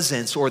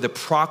presence or the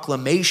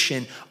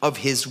proclamation of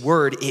his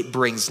word, it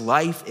brings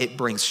life, it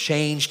brings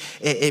change,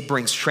 it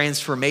brings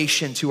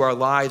transformation to our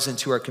lives and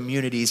to our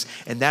communities.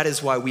 And that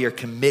is why we are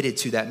committed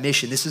to that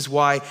mission. This is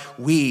why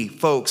we,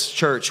 folks,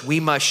 church, we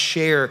must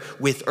share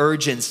with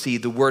urgency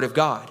the word of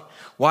God.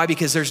 Why?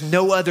 Because there's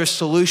no other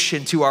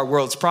solution to our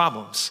world's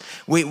problems.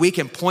 We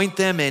can point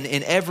them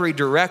in every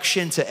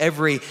direction to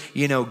every,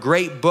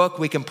 great book.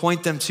 We can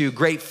point them to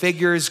great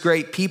figures,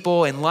 great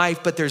people in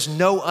life, but there's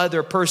no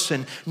other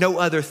person, no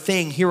other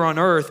thing here on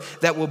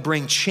earth that will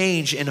bring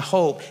change and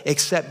hope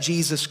except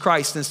Jesus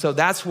Christ. And so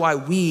that's why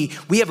we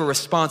have a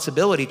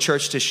responsibility,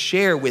 church, to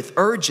share with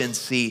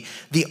urgency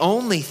the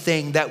only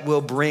thing that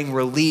will bring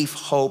relief,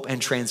 hope,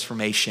 and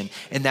transformation,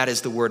 and that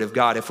is the word of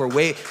God. If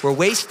we're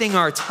wasting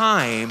our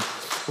time,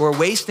 we're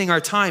wasting our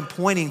time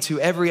pointing to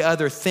every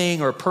other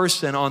thing or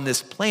person on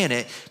this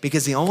planet,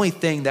 because the only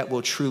thing that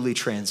will truly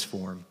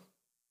transform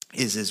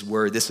is his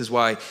word. This is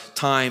why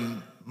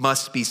time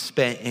must be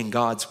spent in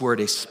God's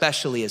word,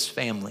 especially as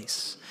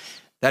families.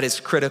 That is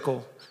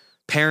critical.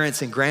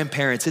 Parents and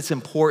grandparents, it's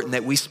important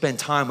that we spend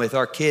time with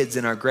our kids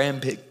and our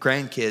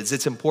grandkids.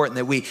 It's important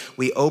that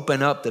we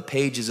open up the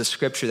pages of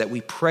scripture, that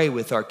we pray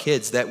with our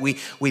kids, that we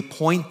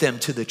point them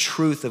to the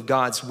truth of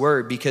God's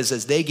word, because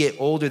as they get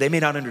older, they may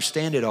not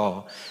understand it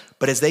all.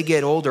 But as they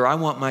get older, I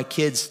want my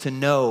kids to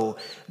know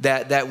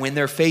that when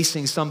they're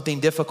facing something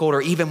difficult,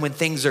 or even when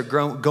things are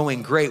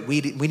going great,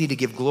 we need to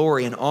give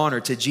glory and honor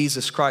to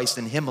Jesus Christ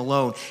and him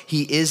alone.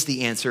 He is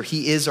the answer.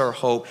 He is our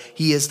hope.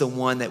 He is the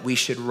one that we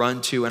should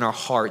run to and our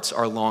hearts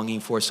are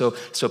longing for. So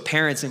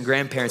parents and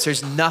grandparents,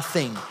 there's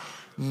nothing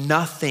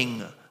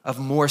of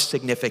more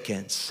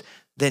significance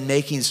than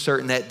making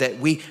certain that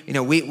we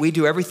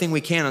do everything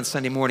we can on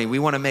Sunday morning. We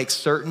want to make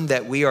certain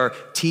that we are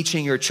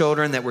teaching your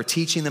children, that we're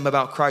teaching them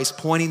about Christ,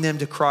 pointing them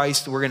to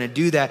Christ. We're going to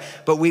do that,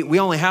 but we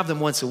only have them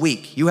once a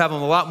week. You have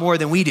them a lot more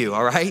than we do,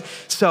 all right?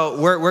 So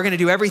we're going to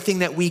do everything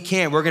that we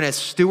can. We're going to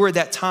steward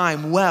that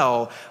time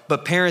well,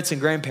 But parents and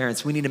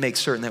grandparents, we need to make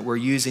certain that we're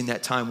using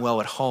that time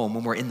well at home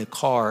when we're in the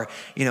car.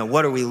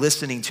 What are we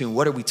listening to?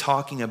 What are we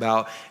talking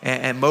about?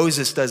 And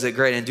Moses does it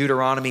great. In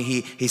Deuteronomy,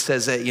 he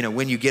says that,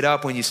 when you get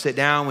up, when you sit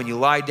down, when you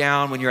lie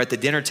down, when you're at the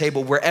dinner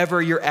table,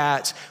 wherever you're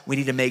at, we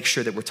need to make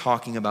sure that we're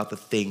talking about the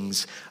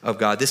things of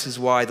God. This is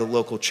why the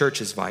local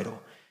church is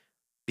vital.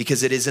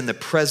 Because it is in the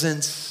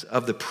presence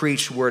of the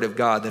preached word of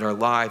God that our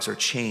lives are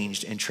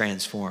changed and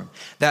transformed.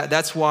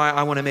 That's why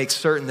I want to make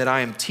certain that I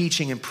am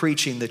teaching and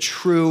preaching the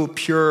true,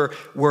 pure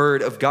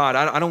word of God.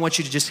 I don't want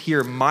you to just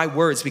hear my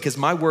words, because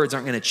my words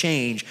aren't going to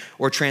change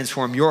or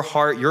transform your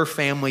heart, your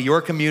family,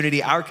 your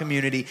community, our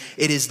community.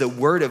 It is the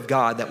word of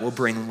God that will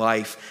bring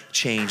life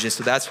change. And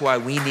so that's why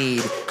we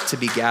need to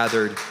be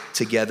gathered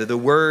together. The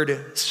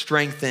word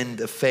strengthened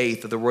the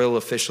faith of the royal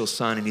official's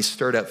son, and he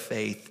stirred up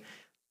faith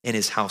in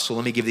his house. So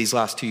let me give these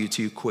last to you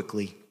too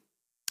quickly.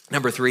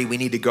 Number 3, we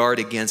need to guard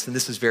against, and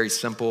this is very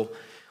simple,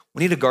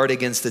 we need to guard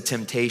against the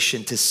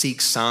temptation to seek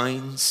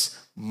signs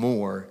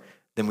more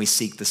than we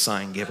seek the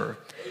sign giver.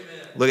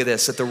 Amen. Look at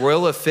this. At the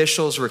royal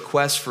official's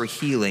request for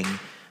healing,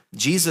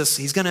 Jesus,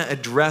 he's going to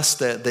address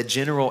the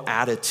general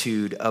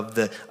attitude of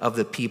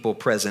the people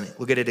present.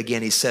 Look at it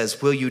again. He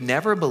says, will you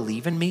never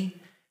believe in me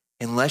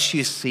unless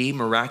you see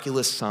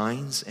miraculous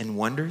signs and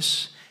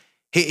wonders?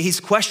 He's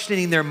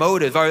questioning their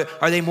motive. Are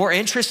they more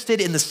interested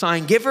in the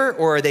sign giver,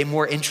 or are they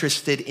more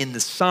interested in the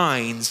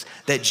signs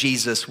that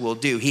Jesus will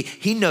do?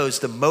 He knows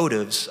the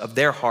motives of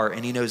their heart,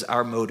 and he knows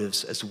our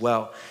motives as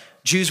well.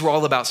 Jews were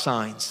all about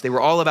signs. They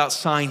were all about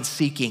sign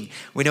seeking.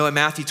 We know in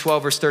Matthew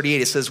 12, verse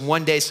 38, it says,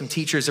 one day some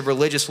teachers of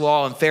religious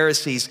law and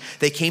Pharisees,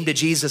 they came to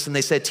Jesus and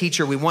they said,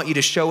 teacher, we want you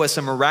to show us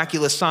a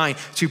miraculous sign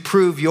to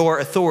prove your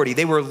authority.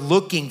 They were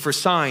looking for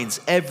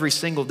signs every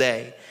single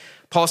day.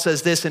 Paul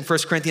says this in 1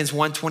 Corinthians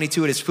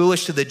 1:22, it is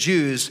foolish to the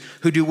Jews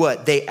who do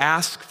what? They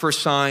ask for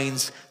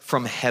signs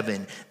from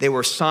heaven. They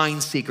were sign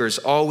seekers,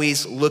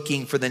 always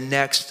looking for the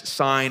next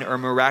sign or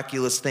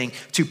miraculous thing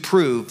to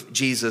prove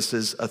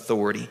Jesus'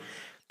 authority.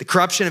 The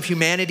corruption of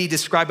humanity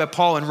described by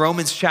Paul in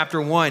Romans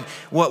chapter 1.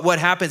 What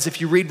happens if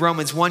you read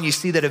Romans 1, you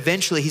see that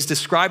eventually he's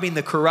describing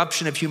the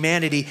corruption of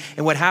humanity.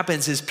 And what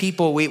happens is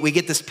people, we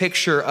get this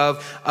picture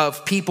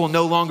of people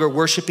no longer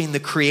worshiping the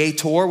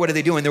creator. What are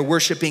they doing? They're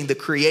worshiping the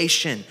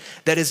creation.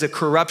 That is a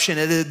corruption.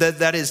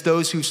 That is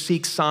those who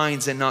seek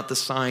signs and not the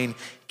sign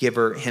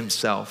giver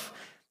himself.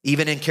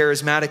 Even in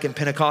charismatic and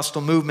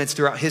Pentecostal movements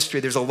throughout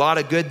history, there's a lot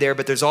of good there,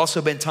 but there's also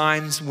been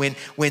times when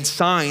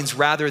signs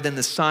rather than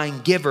the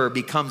sign giver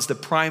becomes the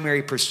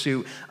primary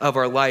pursuit of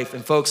our life.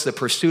 And folks, the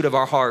pursuit of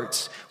our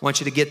hearts, I want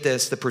you to get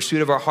this, the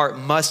pursuit of our heart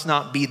must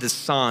not be the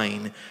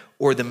sign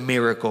or the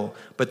miracle,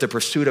 but the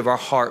pursuit of our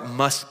heart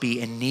must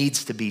be and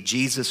needs to be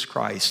Jesus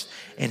Christ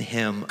and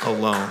him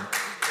alone.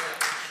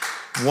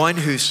 One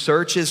who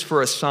searches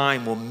for a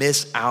sign will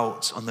miss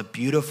out on the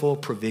beautiful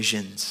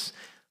provisions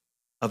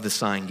of the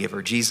sign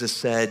giver. Jesus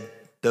said,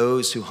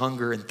 those who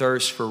hunger and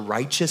thirst for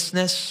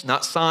righteousness,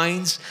 not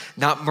signs,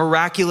 not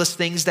miraculous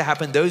things to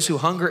happen, those who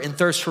hunger and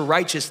thirst for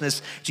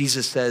righteousness,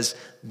 Jesus says,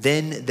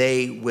 then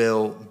they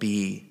will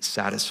be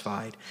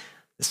satisfied.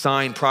 The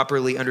sign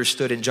properly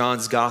understood in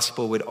John's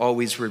gospel would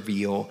always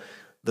reveal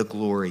the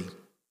glory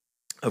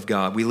of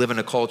God. We live in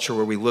a culture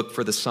where we look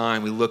for the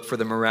sign, we look for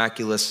the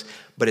miraculous,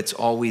 but it's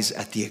always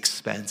at the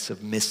expense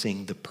of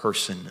missing the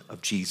person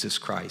of Jesus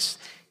Christ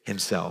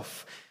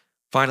himself.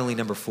 Finally,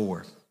 number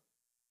 4,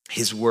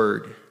 his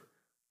word,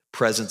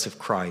 presence of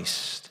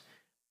Christ,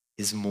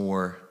 is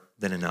more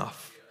than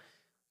enough.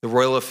 The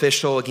royal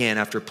official, again,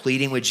 after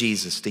pleading with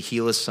Jesus to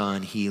heal his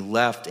son, he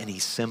left and he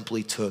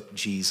simply took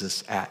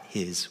Jesus at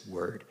his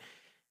word.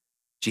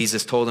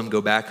 Jesus told him,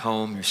 go back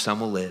home, your son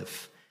will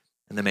live.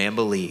 And the man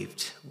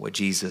believed what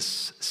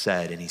Jesus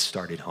said, and he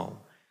started home.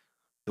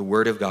 The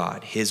word of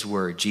God, his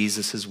word,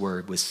 Jesus'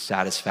 word was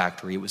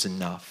satisfactory. It was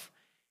enough.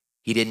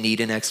 He didn't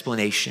need an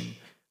explanation.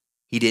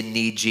 He didn't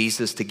need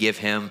Jesus to give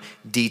him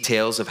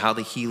details of how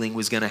the healing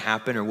was going to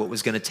happen or what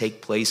was going to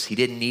take place. He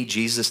didn't need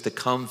Jesus to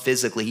come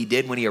physically. He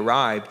did when he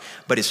arrived,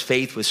 but his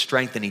faith was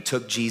strengthened. He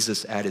took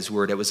Jesus at his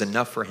word. It was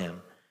enough for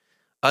him.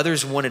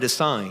 Others wanted a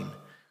sign,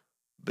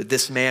 but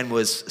this man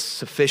was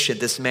sufficient.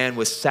 This man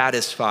was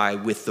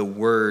satisfied with the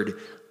word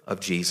of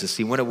Jesus.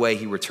 He went away.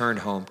 He returned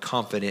home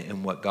confident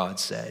in what God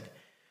said.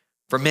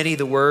 For many,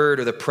 the word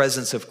or the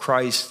presence of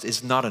Christ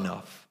is not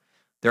enough.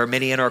 There are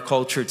many in our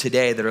culture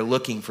today that are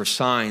looking for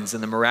signs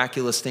and the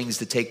miraculous things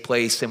to take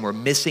place, and we're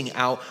missing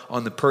out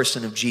on the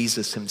person of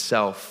Jesus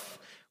himself.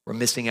 We're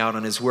missing out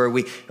on his word.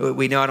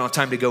 We know I don't have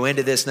time to go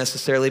into this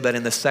necessarily, but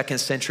in the 2nd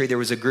century, there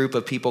was a group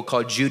of people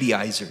called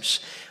Judaizers.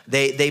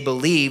 They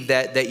believed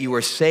that you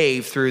were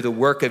saved through the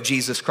work of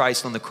Jesus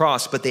Christ on the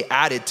cross, but they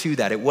added to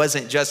that. It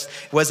wasn't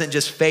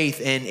just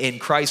faith in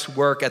Christ's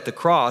work at the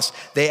cross.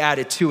 They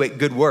added to it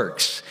good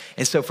works.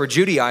 And so for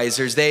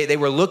Judaizers, they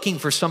were looking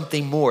for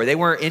something more. They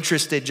weren't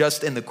interested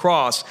just in the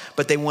cross,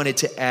 but they wanted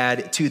to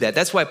add to that.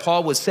 That's why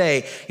Paul would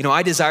say,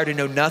 I desire to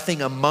know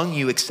nothing among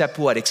you except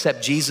what?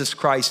 Except Jesus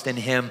Christ and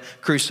him him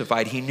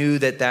crucified. He knew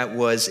that that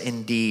was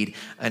indeed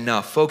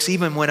enough. Folks,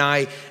 even when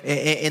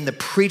in the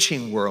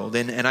preaching world,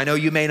 and I know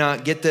you may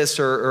not get this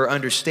or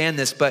understand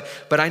this, but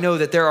I know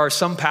that there are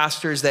some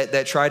pastors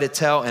that try to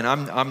tell, and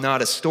I'm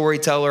not a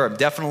storyteller, I'm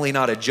definitely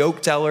not a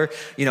joke teller.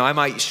 You know, I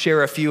might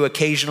share a few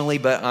occasionally,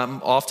 but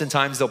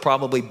oftentimes they'll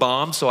probably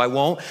bomb, so I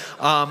won't.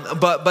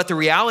 But the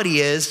reality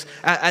is,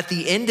 at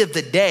the end of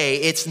the day,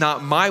 it's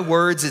not my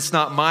words, it's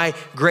not my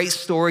great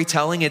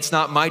storytelling, it's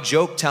not my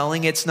joke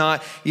telling, it's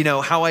not, you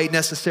know, how I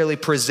necessarily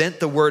present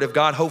the word of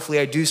God. Hopefully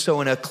I do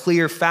so in a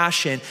clear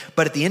fashion,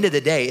 but at the end of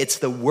the day, it's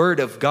the word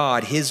of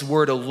God, his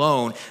word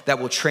alone, that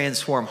will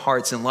transform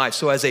hearts and lives.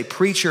 So as a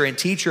preacher and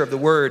teacher of the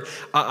word,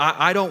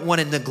 I don't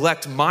want to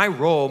neglect my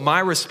role, my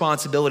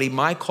responsibility,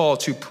 my call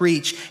to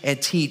preach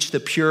and teach the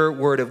pure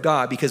word of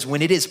God, because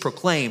when it is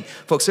proclaimed,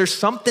 folks, there's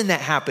something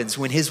that happens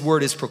when his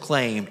word is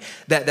proclaimed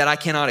that I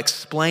cannot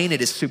explain.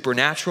 It is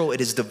supernatural,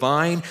 it is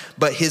divine,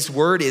 but his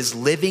word is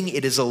living,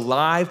 it is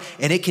alive,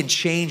 and it can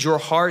change your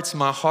hearts,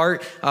 my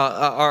heart,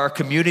 our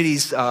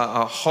community's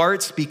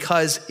hearts,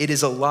 because it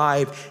is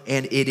alive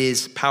and it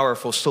is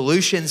powerful.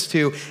 Solutions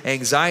to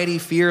anxiety,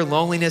 fear,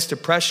 loneliness,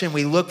 depression,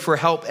 we look for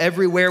help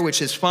everywhere,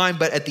 which is fine,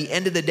 but at the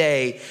end of the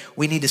day,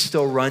 we need to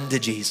still run to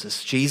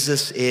Jesus.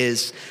 Jesus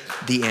is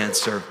the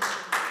answer.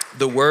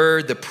 The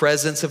word, the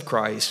presence of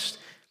Christ,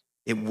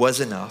 it was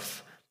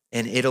enough,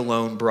 and it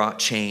alone brought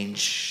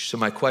change. So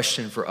my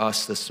question for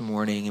us this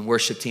morning, and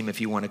worship team, if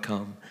you want to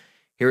come,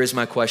 here is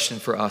my question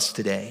for us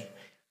today.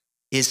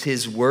 Is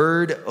his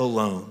word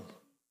alone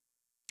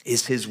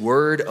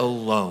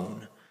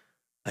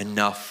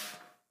enough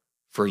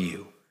for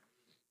you?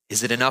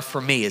 Is it enough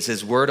for me? Is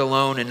his word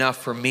alone enough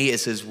for me?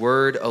 Is his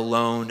word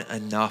alone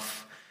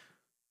enough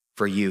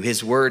for you?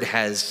 His word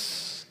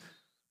has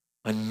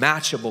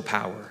unmatchable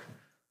power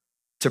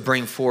to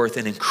bring forth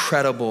an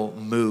incredible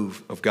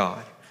move of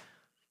God.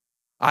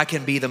 I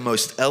can be the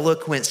most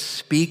eloquent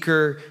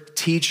speaker,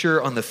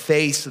 teacher on the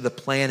face of the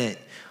planet,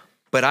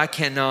 but I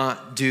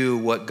cannot do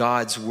what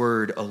God's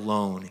word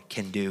alone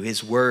can do.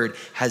 His word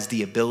has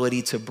the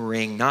ability to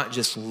bring not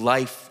just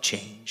life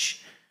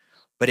change,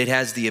 but it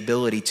has the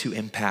ability to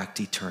impact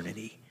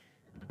eternity.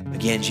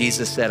 Again,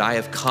 Jesus said,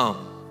 I've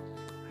come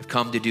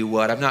to do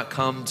what? I've not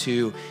come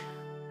to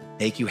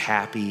make you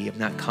happy. I've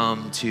not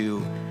come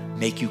to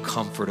make you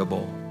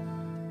comfortable.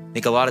 I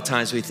think a lot of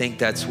times we think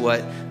that's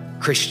what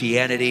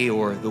Christianity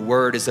or the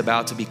word is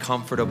about, to be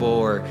comfortable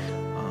or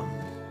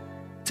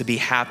to be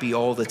happy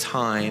all the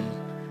time.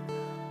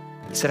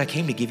 He said, I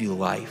came to give you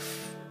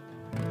life.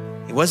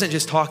 He wasn't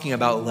just talking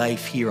about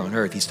life here on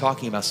earth. He's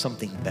talking about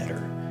something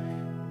better,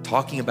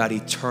 talking about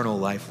eternal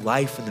life,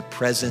 life in the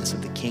presence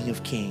of the King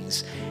of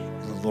Kings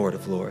and the Lord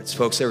of Lords.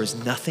 Folks, there is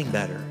nothing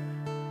better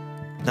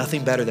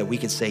that we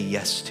can say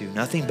yes to,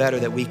 nothing better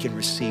that we can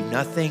receive,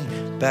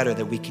 nothing better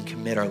that we can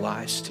commit our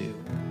lives to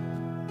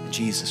than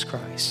Jesus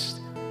Christ.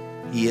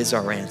 He is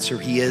our answer.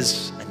 He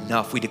is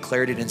enough. We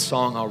declared it in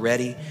song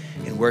already.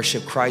 In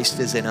worship, Christ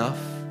is enough.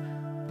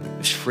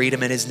 There's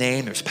freedom in his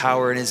name. There's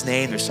power in his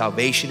name. There's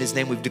salvation in his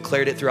name. We've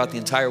declared it throughout the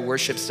entire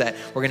worship set.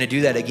 We're going to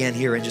do that again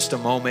here in just a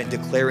moment,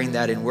 declaring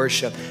that in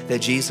worship, that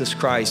Jesus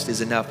Christ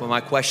is enough. But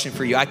my question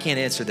for you, I can't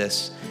answer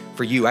this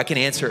for you. I can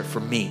answer it for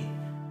me.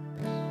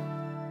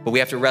 But we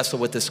have to wrestle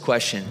with this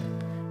question.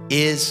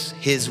 Is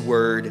his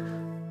word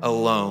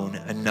alone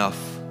enough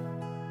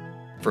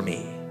for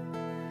me?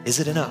 Is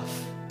it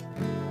enough?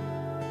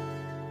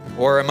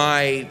 Or am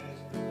I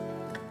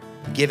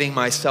giving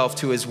myself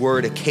to his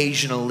word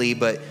occasionally,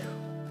 but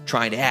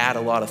trying to add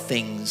a lot of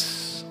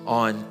things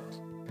on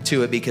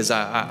to it because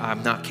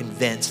I'm not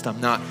convinced, I'm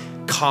not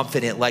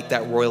confident like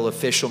that royal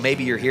official?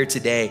 Maybe you're here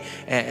today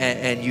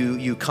and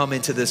you come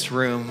into this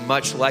room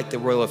much like the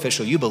royal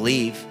official. You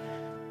believe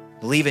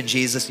in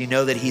Jesus. You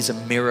know that he's a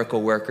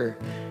miracle worker.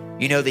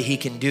 You know that he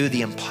can do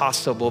the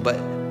impossible, but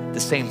at the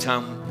same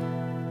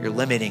time, you're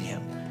limiting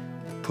him,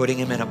 putting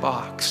him in a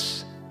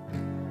box.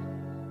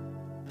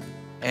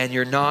 And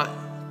you're not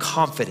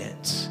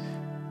confident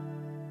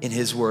in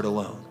his word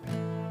alone.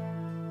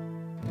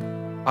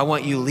 I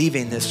want you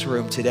leaving this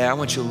room today. I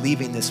want you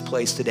leaving this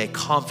place today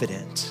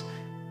confident,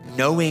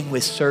 knowing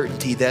with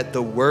certainty that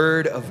the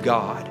word of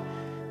God,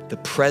 the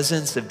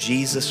presence of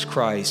Jesus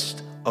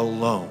Christ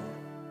alone,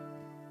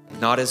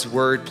 not his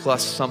word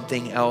plus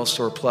something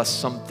else or plus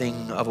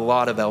something of a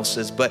lot of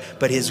else's,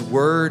 but his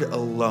word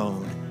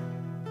alone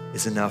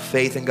is enough.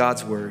 Faith in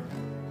God's word,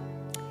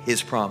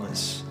 his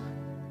promise.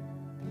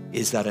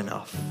 Is that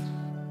enough?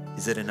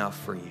 Is it enough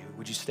for you?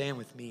 Would you stand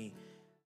with me?